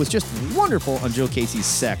 who was just wonderful on Joe Casey's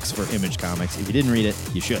Sex for Image Comics. If you didn't read it,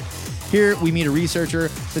 you should. Here, we meet a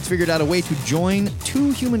researcher that's figured out a way to join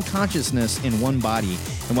 2 human consciousness in one body.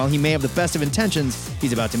 And while he may have the best of intentions,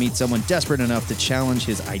 he's about to meet someone desperate enough to challenge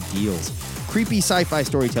his ideals. Creepy sci-fi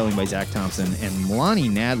storytelling by Zach Thompson and Lonnie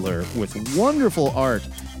Nadler with wonderful art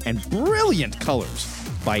and brilliant colors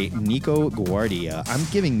by Nico Guardia. I'm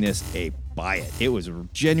giving this a buy it. It was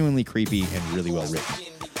genuinely creepy and really well written.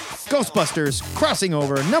 Ghostbusters Crossing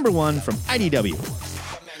Over, #1 from IDW.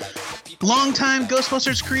 Longtime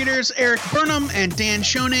Ghostbusters creators Eric Burnham and Dan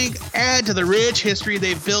Schoening add to the rich history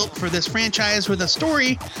they've built for this franchise with a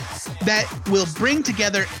story that will bring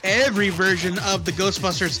together every version of the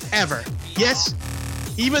Ghostbusters ever. Yes,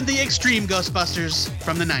 even the extreme Ghostbusters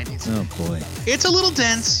from the 90s. Oh boy. It's a little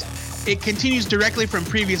dense. It continues directly from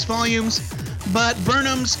previous volumes, but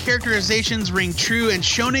Burnham's characterizations ring true, and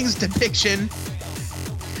Schoening's depiction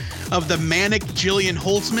of the manic Jillian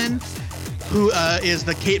Holtzman, who is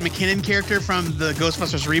the Kate McKinnon character from the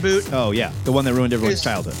Ghostbusters reboot. Oh yeah, the one that ruined everyone's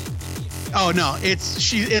childhood. Oh no,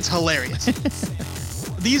 it's hilarious.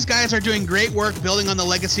 These guys are doing great work building on the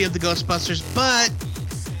legacy of the Ghostbusters, but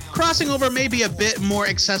Crossing Over may be a bit more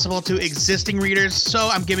accessible to existing readers, so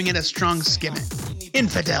I'm giving it a strong skim it.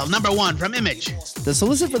 Infidel, #1 from Image. The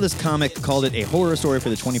solicit for this comic called it a horror story for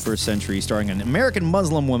the 21st century, starring an American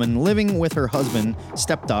Muslim woman living with her husband,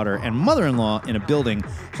 stepdaughter, and mother-in-law in a building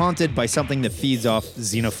haunted by something that feeds off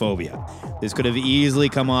xenophobia. This could have easily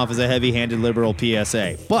come off as a heavy-handed liberal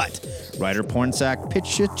PSA, but writer Pornsack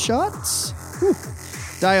pitched it shots.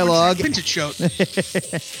 Dialogue. Vintage show.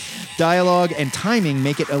 Dialogue and timing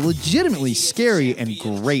make it a legitimately scary and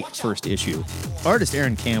great first issue. Artist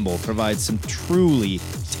Aaron Campbell provides some truly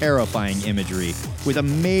terrifying imagery with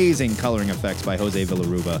amazing coloring effects by Jose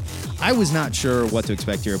Villaruba. I was not sure what to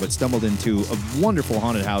expect here, but stumbled into a wonderful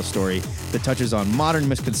haunted house story that touches on modern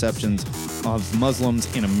misconceptions of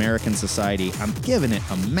Muslims in American society. I'm giving it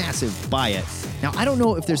a massive buy it. Now, I don't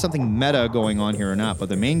know if there's something meta going on here or not, but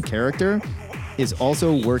the main character is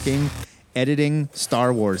also working editing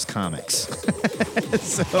Star Wars comics.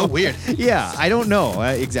 So, weird. Yeah, I don't know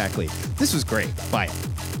exactly. This was great. Buy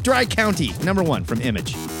it. Dry County, number 1 from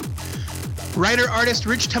Image. Writer-artist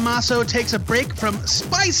Rich Tommaso takes a break from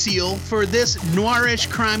Spy Seal for this noirish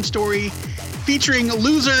crime story featuring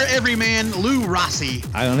loser everyman Lou Rossi.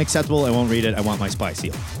 Unacceptable. I won't read it. I want my Spy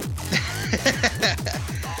Seal.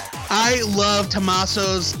 I love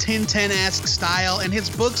Tommaso's Tintin-esque style, and his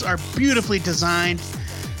books are beautifully designed.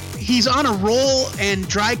 He's on a roll, and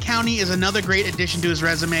Dry County is another great addition to his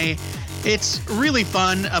resume. It's really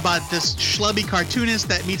fun about this schlubby cartoonist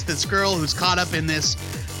that meets this girl who's caught up in this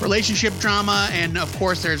relationship drama, and of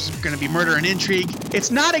course there's going to be murder and intrigue. It's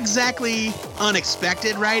not exactly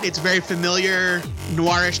unexpected, right? It's very familiar,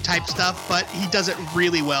 noirish type stuff, but he does it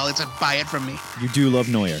really well. It's a buy it from me. You do love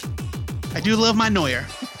Neuer. I do love my Neuer.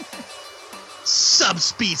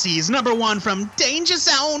 Subspecies, number 1 from Danger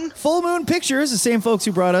Zone. Full Moon Pictures, the same folks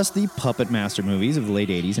who brought us the Puppet Master movies of the late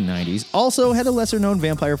 80s and 90s, also had a lesser-known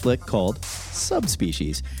vampire flick called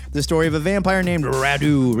Subspecies. The story of a vampire named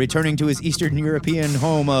Radu returning to his Eastern European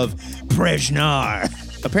home of Prejnar.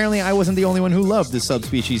 Apparently, I wasn't the only one who loved the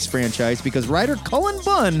Subspecies franchise because writer Cullen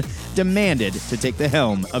Bunn demanded to take the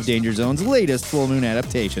helm of Danger Zone's latest Full Moon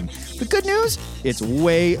adaptation. The good news? It's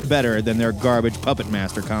way better than their garbage Puppet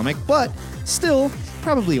Master comic, but still,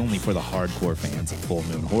 probably only for the hardcore fans of Full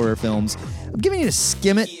Moon horror films. I'm giving it a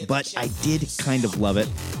skim it, but I did kind of love it.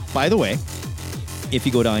 By the way, if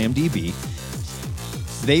you go to IMDb,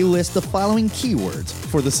 they list the following keywords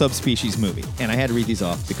for the Subspecies movie, and I had to read these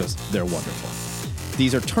off because they're wonderful.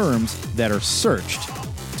 These are terms that are searched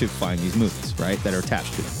to find these movies, right, that are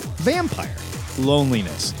attached to them. Vampire,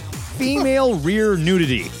 loneliness, female rear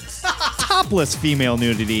nudity, topless female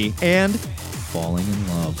nudity, and falling in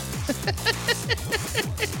love.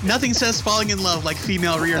 Nothing says falling in love like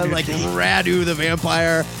female rear nudity. Like Radu the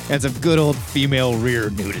vampire and some good old female rear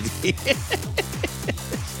nudity.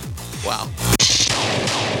 Wow.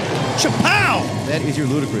 Chapow! That is your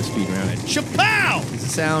ludicrous speed round. And chapow is the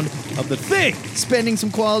sound of the Thing spending some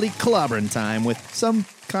quality clobbering time with some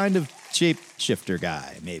kind of shapeshifter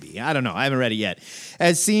guy, maybe. I don't know. I haven't read it yet.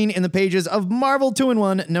 As seen in the pages of Marvel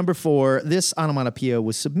 2-in-1, number 4, this onomatopoeia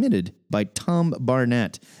was submitted by Tom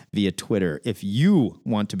Barnett via Twitter. If you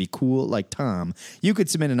want to be cool like Tom, you could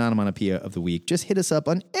submit an onomatopoeia of the week. Just hit us up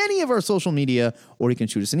on any of our social media, or you can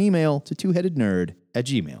shoot us an email to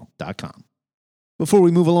twoheadednerd@gmail.com. Before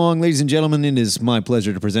we move along, ladies and gentlemen, it is my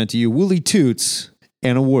pleasure to present to you Wooly Toots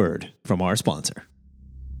and a word from our sponsor.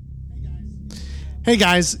 Hey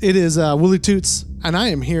guys, it is Wooly Toots, and I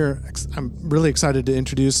am here. I'm really excited to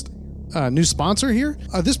introduce a new sponsor here.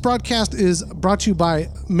 This broadcast is brought to you by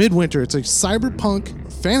Midwinter. It's a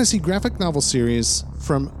cyberpunk fantasy graphic novel series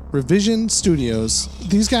from Revision Studios.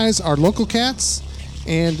 These guys are local cats,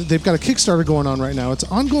 and they've got a Kickstarter going on right now. It's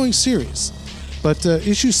an ongoing series, but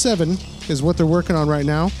issue 7 is what they're working on right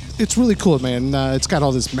now. It's really cool, man. It's got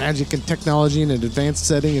all this magic and technology in an advanced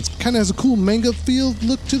setting. It kind of has a cool manga feel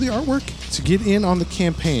look to the artwork. To get in on the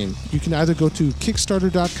campaign, you can either go to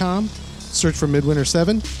Kickstarter.com, search for Midwinter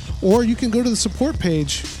 7, or you can go to the support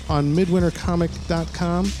page on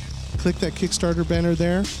MidwinterComic.com, click that Kickstarter banner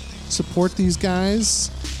there, support these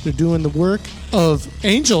guys. They're doing the work of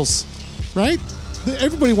angels, right?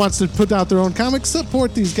 Everybody wants to put out their own comics.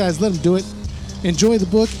 Support these guys. Let them do it. Enjoy the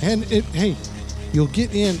book, and hey, you'll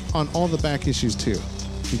get in on all the back issues too.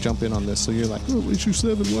 You jump in on this, so you're like, oh, issue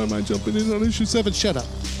 7, why am I jumping in on issue 7? Shut up.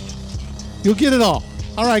 You'll get it all.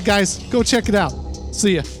 All right, guys, go check it out.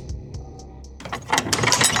 See ya.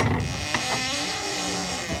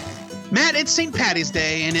 Matt, it's St. Patty's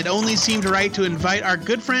Day, and it only seemed right to invite our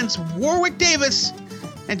good friends Warwick Davis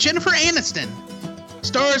and Jennifer Aniston,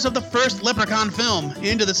 stars of the first Leprechaun film,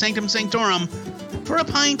 into the Sanctum Sanctorum for a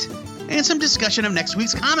pint and some discussion of next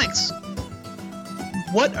week's comics.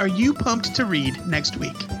 What are you pumped to read next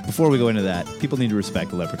week? Before we go into that, people need to respect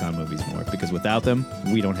the Leprechaun movies more because without them,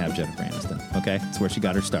 we don't have Jennifer Aniston. Okay? It's where she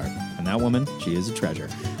got her start. And that woman, she is a treasure.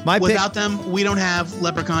 Without them, we don't have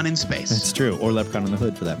Leprechaun in Space. That's true. Or Leprechaun on the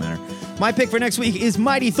Hood, for that matter. My pick for next week is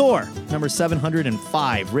Mighty Thor, number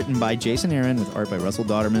 705, written by Jason Aaron with art by Russell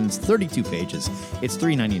Dauterman. It's 32 pages. It's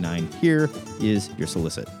 $3.99. Here is your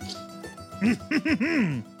solicit.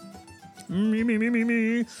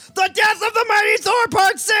 The death of the Mighty Thor,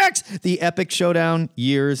 Part 6! The epic showdown,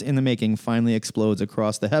 years in the making, finally explodes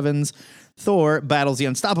across the heavens. Thor battles the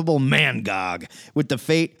unstoppable Mangog with the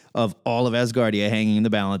fate of all of Asgardia hanging in the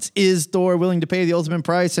balance. Is Thor willing to pay the ultimate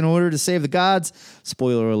price in order to save the gods?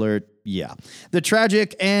 Spoiler alert, yeah. The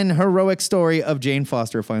tragic and heroic story of Jane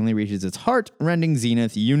Foster finally reaches its heart-rending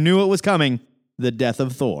zenith. You knew it was coming. The death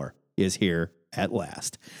of Thor is here at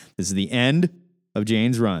last. This is the end of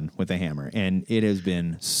Jane's run with the hammer, and it has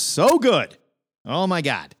been so good. Oh, my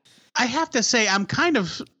God. I have to say, I'm kind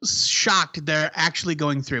of shocked they're actually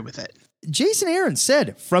going through with it. Jason Aaron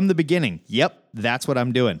said from the beginning, yep, that's what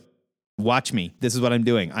I'm doing. Watch me. This is what I'm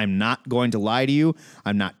doing. I'm not going to lie to you.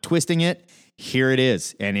 I'm not twisting it. Here it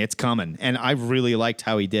is, and it's coming. And I really liked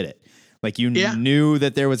how he did it. Like, you knew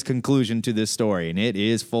that there was conclusion to this story, and it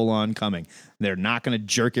is full-on coming. They're not going to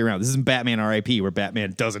jerk you around. This isn't Batman R.I.P., where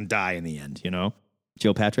Batman doesn't die in the end, you know?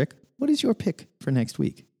 Joe Patrick, what is your pick for next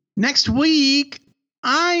week? Next week,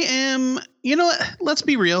 I am, let's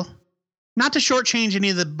be real. Not to shortchange any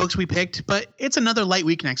of the books we picked, but it's another light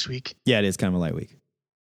week next week. Yeah, it is kind of a light week.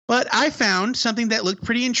 But I found something that looked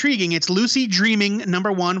pretty intriguing. It's Lucy Dreaming,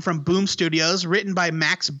 #1 from Boom Studios, written by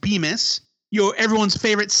Max Bemis, everyone's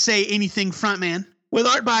favorite Say Anything frontman, with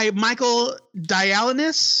art by Michael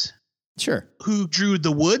Dialynis. Sure. Who drew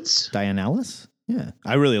The Woods. Dialynis? Yeah,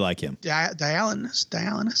 I really like him. Dialynis.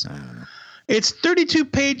 I don't know. It's 32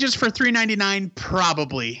 pages for $3.99,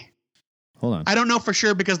 probably. Hold on. I don't know for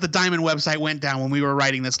sure because the Diamond website went down when we were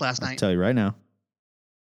writing this last night. I'll tell you right now.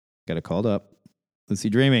 Got it called up. Lucy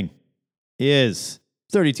Dreaming is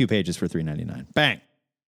 32 pages for $3.99. Bang.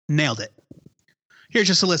 Nailed it. Here's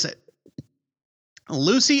your solicit.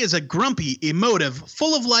 Lucy is a grumpy, emotive,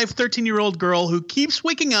 full of life 13-year-old girl who keeps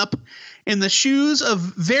waking up in the shoes of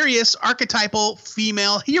various archetypal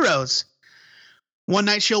female heroes. One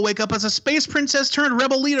night she'll wake up as a space princess turned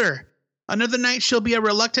rebel leader. Another night she'll be a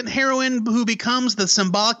reluctant heroine who becomes the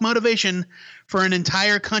symbolic motivation for an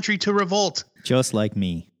entire country to revolt. Just like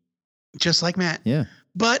me. Just like Matt. Yeah.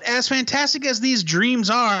 But as fantastic as these dreams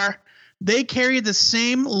are, they carry the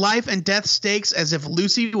same life and death stakes as if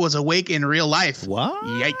Lucy was awake in real life. What?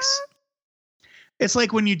 Yikes. It's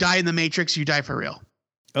like when you die in the Matrix, you die for real.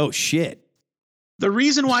 Oh, shit. The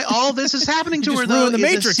reason why all this is happening to her, though, the is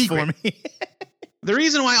Matrix a secret. for me. The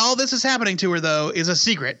reason why all this is happening to her, though, is a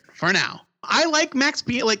secret for now. I like Max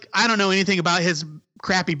B. I don't know anything about his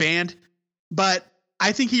crappy band, but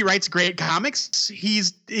I think he writes great comics.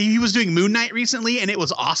 He was doing Moon Knight recently, and it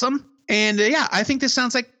was awesome. And I think this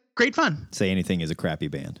sounds like great fun. Say Anything is a crappy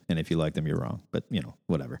band, and if you like them, you're wrong. But,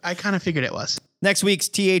 whatever. I kind of figured it was. Next week's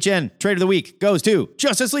THN Trade of the Week goes to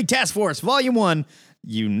Justice League Task Force, Volume 1.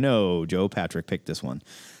 Joe Patrick picked this one.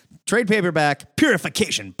 Trade paperback,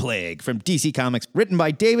 Purification Plague from DC Comics, written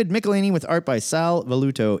by David Michelini with art by Sal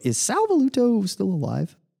Velluto. Is Sal Velluto still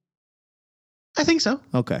alive? I think so.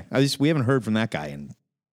 Okay. We haven't heard from that guy in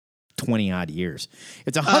 20-odd years.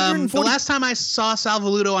 It's 140. The last time I saw Sal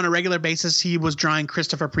Velluto on a regular basis, he was drawing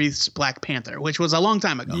Christopher Priest's Black Panther, which was a long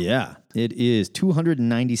time ago. Yeah. It is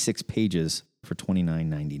 296 pages for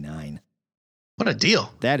 $29.99. What a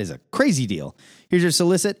deal. That is a crazy deal. Here's your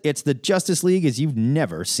solicit. It's the Justice League as you've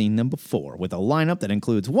never seen them before, with a lineup that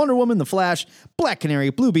includes Wonder Woman, The Flash, Black Canary,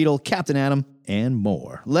 Blue Beetle, Captain Atom, and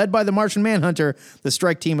more. Led by the Martian Manhunter, the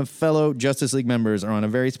strike team of fellow Justice League members are on a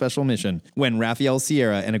very special mission when Raphael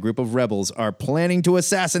Sierra and a group of rebels are planning to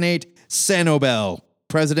assassinate Sanibel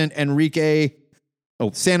President Enrique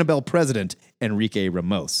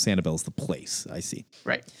Ramos. Sanibel's the place, I see.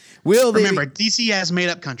 Right. Remember, DC has made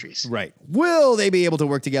up countries. Right. Will they be able to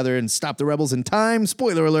work together and stop the rebels in time?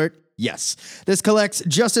 Spoiler alert, yes. This collects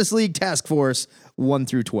Justice League Task Force 1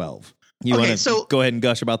 through 12. You want to go ahead and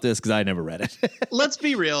gush about this because I never read it. Let's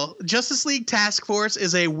be real. Justice League Task Force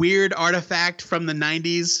is a weird artifact from the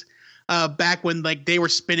 90s. Back when they were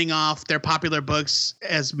spinning off their popular books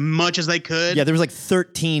as much as they could. Yeah, there was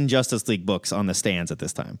 13 Justice League books on the stands at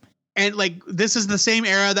this time. And this is the same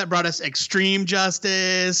era that brought us Extreme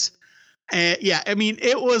Justice.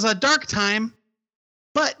 It was a dark time,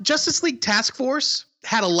 but Justice League Task Force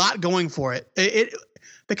had a lot going for it.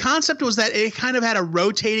 The concept was that it kind of had a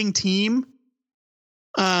rotating team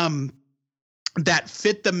that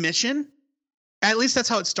fit the mission. At least that's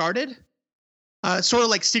how it started. Sort of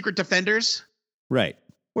like Secret Defenders. Right.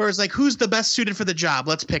 Whereas like, who's the best suited for the job?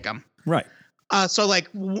 Let's pick them. Right. So like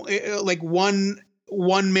one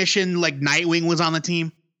mission, like Nightwing was on the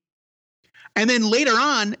team. And then later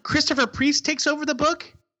on, Christopher Priest takes over the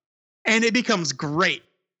book and it becomes great.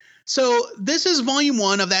 So this is volume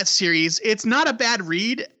 1 of that series. It's not a bad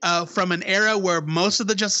read from an era where most of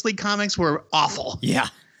the Justice League comics were awful. Yeah.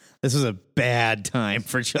 This was a bad time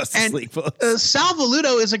for Justice League books. Sal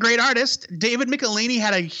Velluto is a great artist. David Michelinie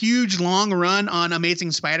had a huge long run on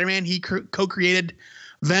Amazing Spider-Man. He co-created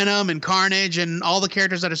Venom and Carnage and all the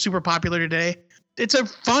characters that are super popular today. It's a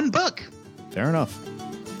fun book. Fair enough.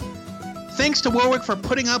 Thanks to Warwick for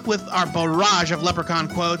putting up with our barrage of Leprechaun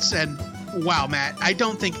quotes. And wow, Matt, I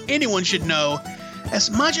don't think anyone should know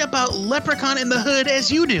as much about Leprechaun in the Hood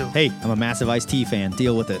as you do. Hey, I'm a massive Ice-T fan.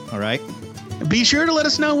 Deal with it, all right? Be sure to let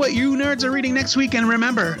us know what you nerds are reading next week. And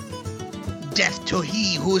remember, death to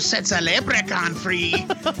he who sets a leprechaun free.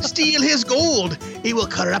 Steal his gold. It will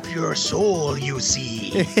corrupt your soul, you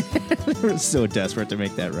see. We're so desperate to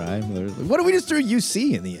make that rhyme. What do we just throw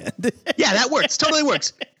UC in the end? Yeah, that works. Totally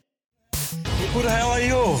works. Who the hell are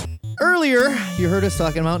you? Earlier, you heard us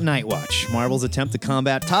talking about Nightwatch, Marvel's attempt to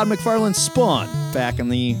combat Todd McFarlane's Spawn back in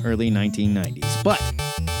the early 1990s. But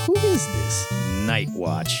who is this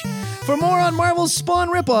Nightwatch? For more on Marvel's Spawn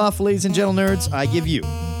ripoff, ladies and gentle nerds, I give you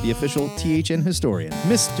the official THN historian,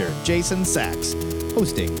 Mr. Jason Sachs,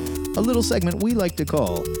 hosting a little segment we like to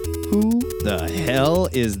call Who the Hell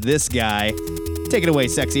is This Guy? Take it away,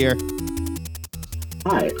 Sexier.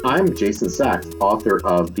 Hi, I'm Jason Sachs, author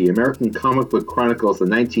of the American Comic Book Chronicles of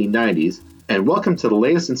the 1990s, and welcome to the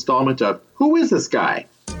latest installment of Who is This Guy?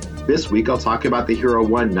 This week I'll talk about the hero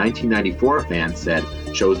one 1994 fan said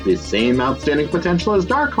shows the same outstanding potential as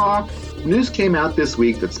Darkhawk. News came out this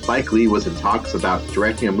week that Spike Lee was in talks about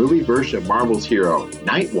directing a movie version of Marvel's hero,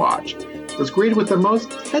 Nightwatch. It was greeted with the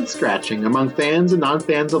most head-scratching among fans and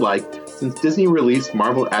non-fans alike since Disney released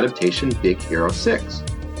Marvel adaptation Big Hero 6.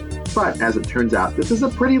 But, as it turns out, this is a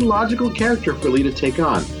pretty logical character for Lee to take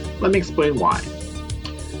on. Let me explain why.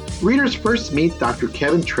 Readers first meet Dr.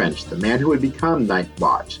 Kevin Trench, the man who would become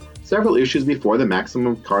Nightwatch, several issues before the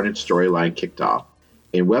Maximum Carnage storyline kicked off,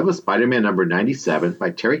 in Web of Spider-Man number 97 by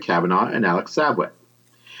Terry Cavanaugh and Alex Savwit.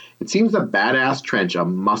 It seems a badass Trench, a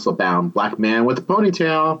muscle-bound black man with a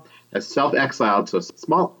ponytail, has self-exiled to a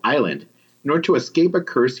small island in order to escape a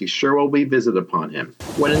curse he sure will be visited upon him.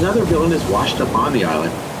 When another villain is washed up on the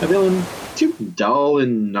island, a villain too dull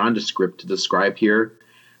and nondescript to describe here,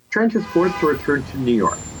 Trench is forced to return to New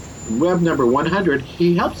York. In Web number 100,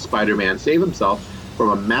 he helps Spider-Man save himself from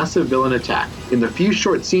a massive villain attack. In the few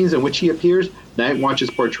short scenes in which he appears, Nightwatch is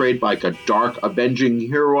portrayed like a dark, avenging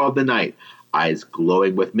hero of the night, eyes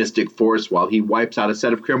glowing with mystic force while he wipes out a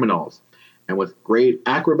set of criminals, and with great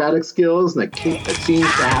acrobatic skills and a cape that seems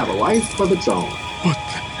to have a life of its own. What the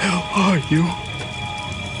hell are you?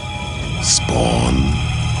 Spawn.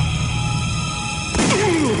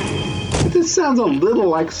 If this sounds a little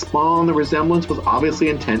like Spawn, the resemblance was obviously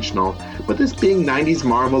intentional, but this being 90s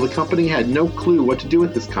Marvel, the company had no clue what to do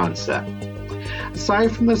with this concept.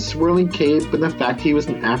 Aside from the swirling cape and the fact he was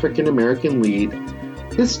an African-American lead,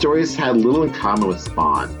 his stories had little in common with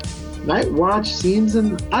Spawn. Nightwatch seems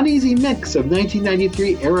an uneasy mix of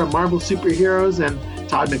 1993-era Marvel superheroes and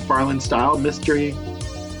Todd McFarlane-style mystery.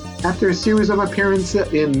 After a series of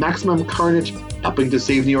appearances in Maximum Carnage, helping to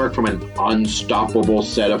save New York from an unstoppable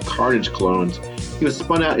set of Carnage clones, he was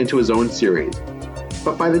spun out into his own series.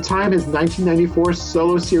 But by the time his 1994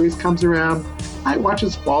 solo series comes around, Nightwatch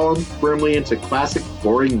has fallen firmly into classic,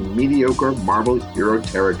 boring, mediocre Marvel hero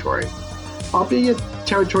territory, albeit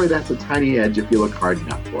territory that's a tiny edge if you look hard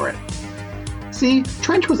enough for it. See,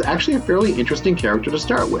 Trench was actually a fairly interesting character to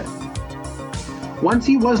start with. Once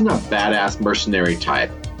he wasn't a badass mercenary type.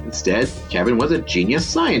 Instead, Kevin was a genius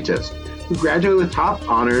scientist who graduated with top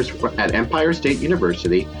honors at Empire State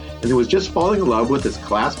University and who was just falling in love with his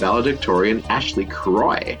class valedictorian Ashley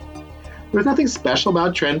Croy. There was nothing special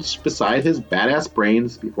about Trench beside his badass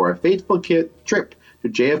brains before a fateful trip to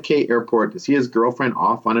JFK Airport to see his girlfriend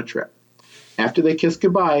off on a trip. After they kiss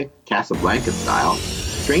goodbye, Casablanca style,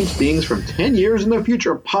 strange beings from 10 years in the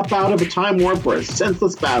future pop out of a time warp for a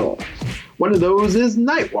senseless battle. One of those is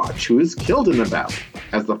Nightwatch, who is killed in the battle.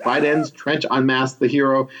 As the fight ends, Trench unmasks the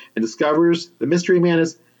hero and discovers the mystery man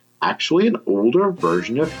is actually an older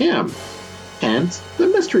version of him. Hence, the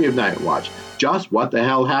mystery of Nightwatch. Just what the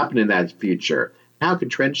hell happened in that future? How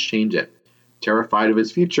could Trench change it? Terrified of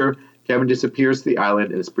his future, Kevin disappears to the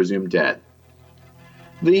island and is presumed dead.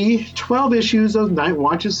 The 12 issues of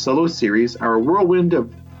Nightwatch's solo series are a whirlwind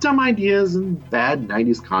of dumb ideas and bad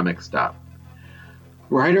 90s comic stuff.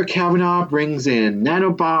 Ryder Kavanaugh brings in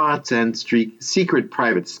nanobots and secret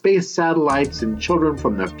private space satellites and children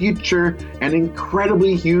from the future and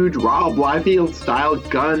incredibly huge Rob Liefeld-style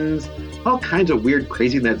guns, all kinds of weird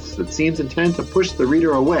craziness that seems intended to push the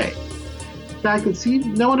reader away. In fact, it seems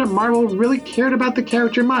no one at Marvel really cared about the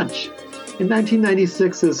character much. In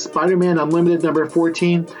 1996's Spider-Man Unlimited number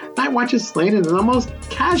 14, Nightwatch is slain in an almost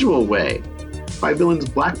casual way by villains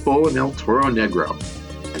Black Bull and El Toro Negro.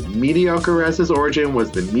 As mediocre as his origin was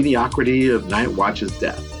the mediocrity of Nightwatch's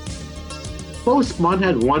death. Lois Munn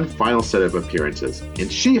had one final set of appearances in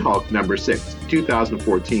She-Hulk number 6,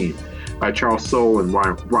 2014, by Charles Soule and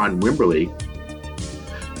Ron Wimberly.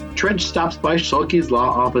 Trench stops by Schulke's law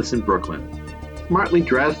office in Brooklyn. Smartly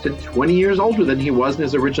dressed and 20 years older than he was in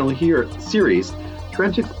his original series,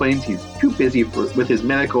 Trench explains he's too busy with his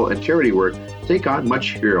medical and charity work to take on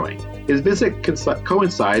much heroing. His visit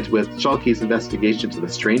coincides with Schulke's investigation to the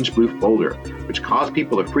strange blue folder, which caused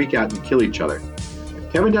people to freak out and kill each other.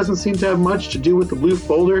 Kevin doesn't seem to have much to do with the blue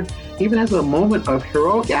folder, even has a moment of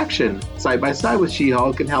heroic action side by side with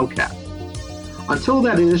She-Hulk and Hellcat. Until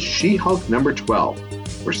that is She-Hulk number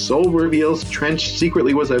 12, where Soule reveals Trench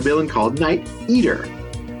secretly was a villain called Night Eater.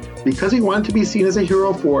 Because he wanted to be seen as a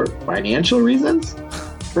hero for financial reasons,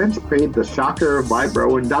 Trench paid the Shocker,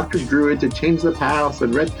 Vibro, and Dr. Druid to change the past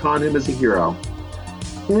and retcon him as a hero.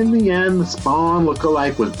 In the end, the Spawn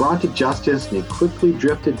lookalike was brought to justice and he quickly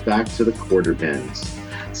drifted back to the quarter bins.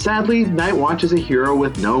 Sadly, Nightwatch is a hero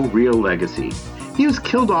with no real legacy. He was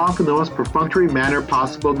killed off in the most perfunctory manner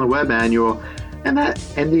possible in the web annual, and that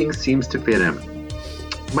ending seems to fit him.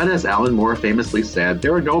 But as Alan Moore famously said,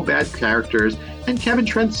 there are no bad characters, and Kevin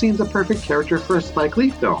Trench seems a perfect character for a Spike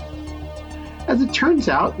Lee film. As it turns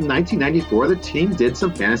out, in 1994, the team did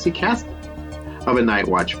some fantasy casting of a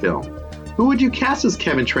Nightwatch film. Who would you cast as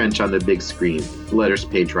Kevin Trench on the big screen? The letters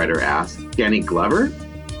page writer asked. Danny Glover?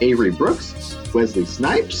 Avery Brooks? Wesley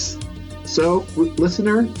Snipes? So,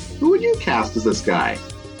 listener, who would you cast as this guy?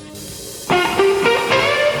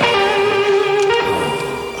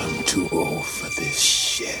 I'm too old for this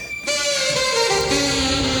shit.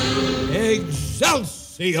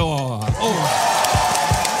 Excelsior! Oh.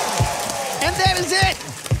 And that is it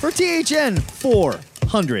for THN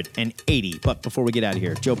 480. But before we get out of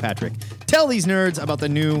here, Joe Patrick, tell these nerds about the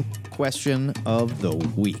new question of the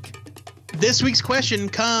week. This week's question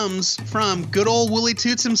comes from good old Willie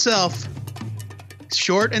Toots himself.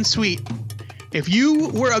 Short and sweet. If you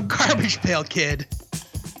were a Garbage Pail Kid,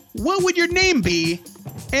 what would your name be?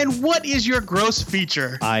 And what is your gross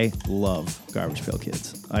feature? I love Garbage Pail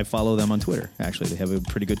Kids. I follow them on Twitter. Actually, they have a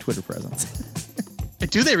pretty good Twitter presence.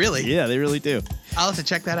 Do they really? Yeah, they really do. I'll have to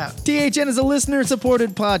check that out. THN is a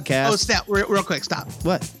listener-supported podcast. Oh, stop. Real quick, stop.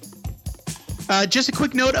 What? Just a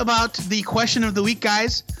quick note about the question of the week,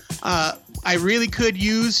 guys. I really could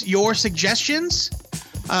use your suggestions.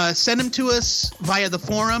 Send them to us via the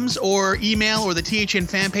forums or email or the THN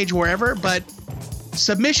fan page, wherever. But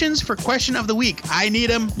submissions for question of the week, I need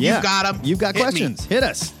them. Yeah. You got them. You've got questions. Hit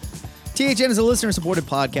us. THN is a listener-supported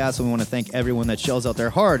podcast, and we want to thank everyone that shells out their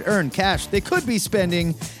hard-earned cash they could be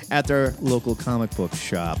spending at their local comic book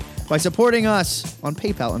shop by supporting us on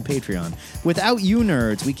PayPal and Patreon. Without you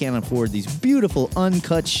nerds, we can't afford these beautiful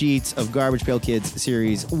uncut sheets of Garbage Pail Kids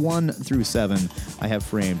series 1 through 7 I have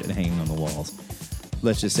framed and hanging on the walls.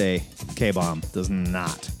 Let's just say K-Bomb does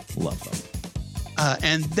not love them.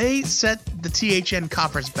 And they set the THN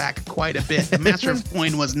coffers back quite a bit. The Master of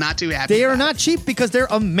Coin was not too happy. They are not cheap because they're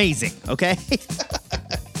amazing, okay?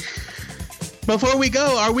 Before we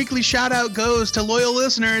go, our weekly shout out goes to loyal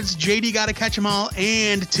listeners JD Gotta Catch 'Em All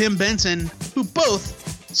and Tim Benson, who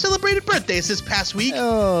both celebrated birthdays this past week.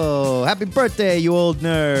 Oh, happy birthday, you old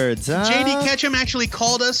nerds, huh? JD Ketchum actually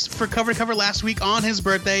called us for Cover to Cover last week on his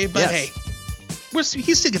birthday, but Yes. hey,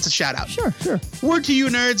 he still gets a shout out. Sure. Word to you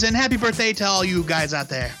nerds, and happy birthday to all you guys out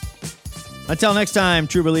there. Until next time,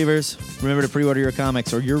 true believers, remember to pre-order your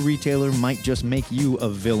comics or your retailer might just make you a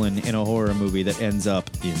villain in a horror movie that ends up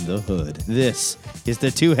in the hood. This is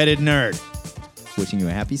the Two-Headed Nerd. Wishing you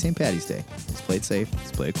a happy St. Paddy's Day. Let's play it safe.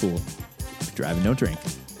 Let's play it cool. If you're driving, don't drink.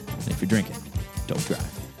 And if you're drinking, don't drive.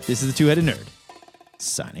 This is the Two-Headed Nerd,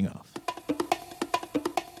 signing off.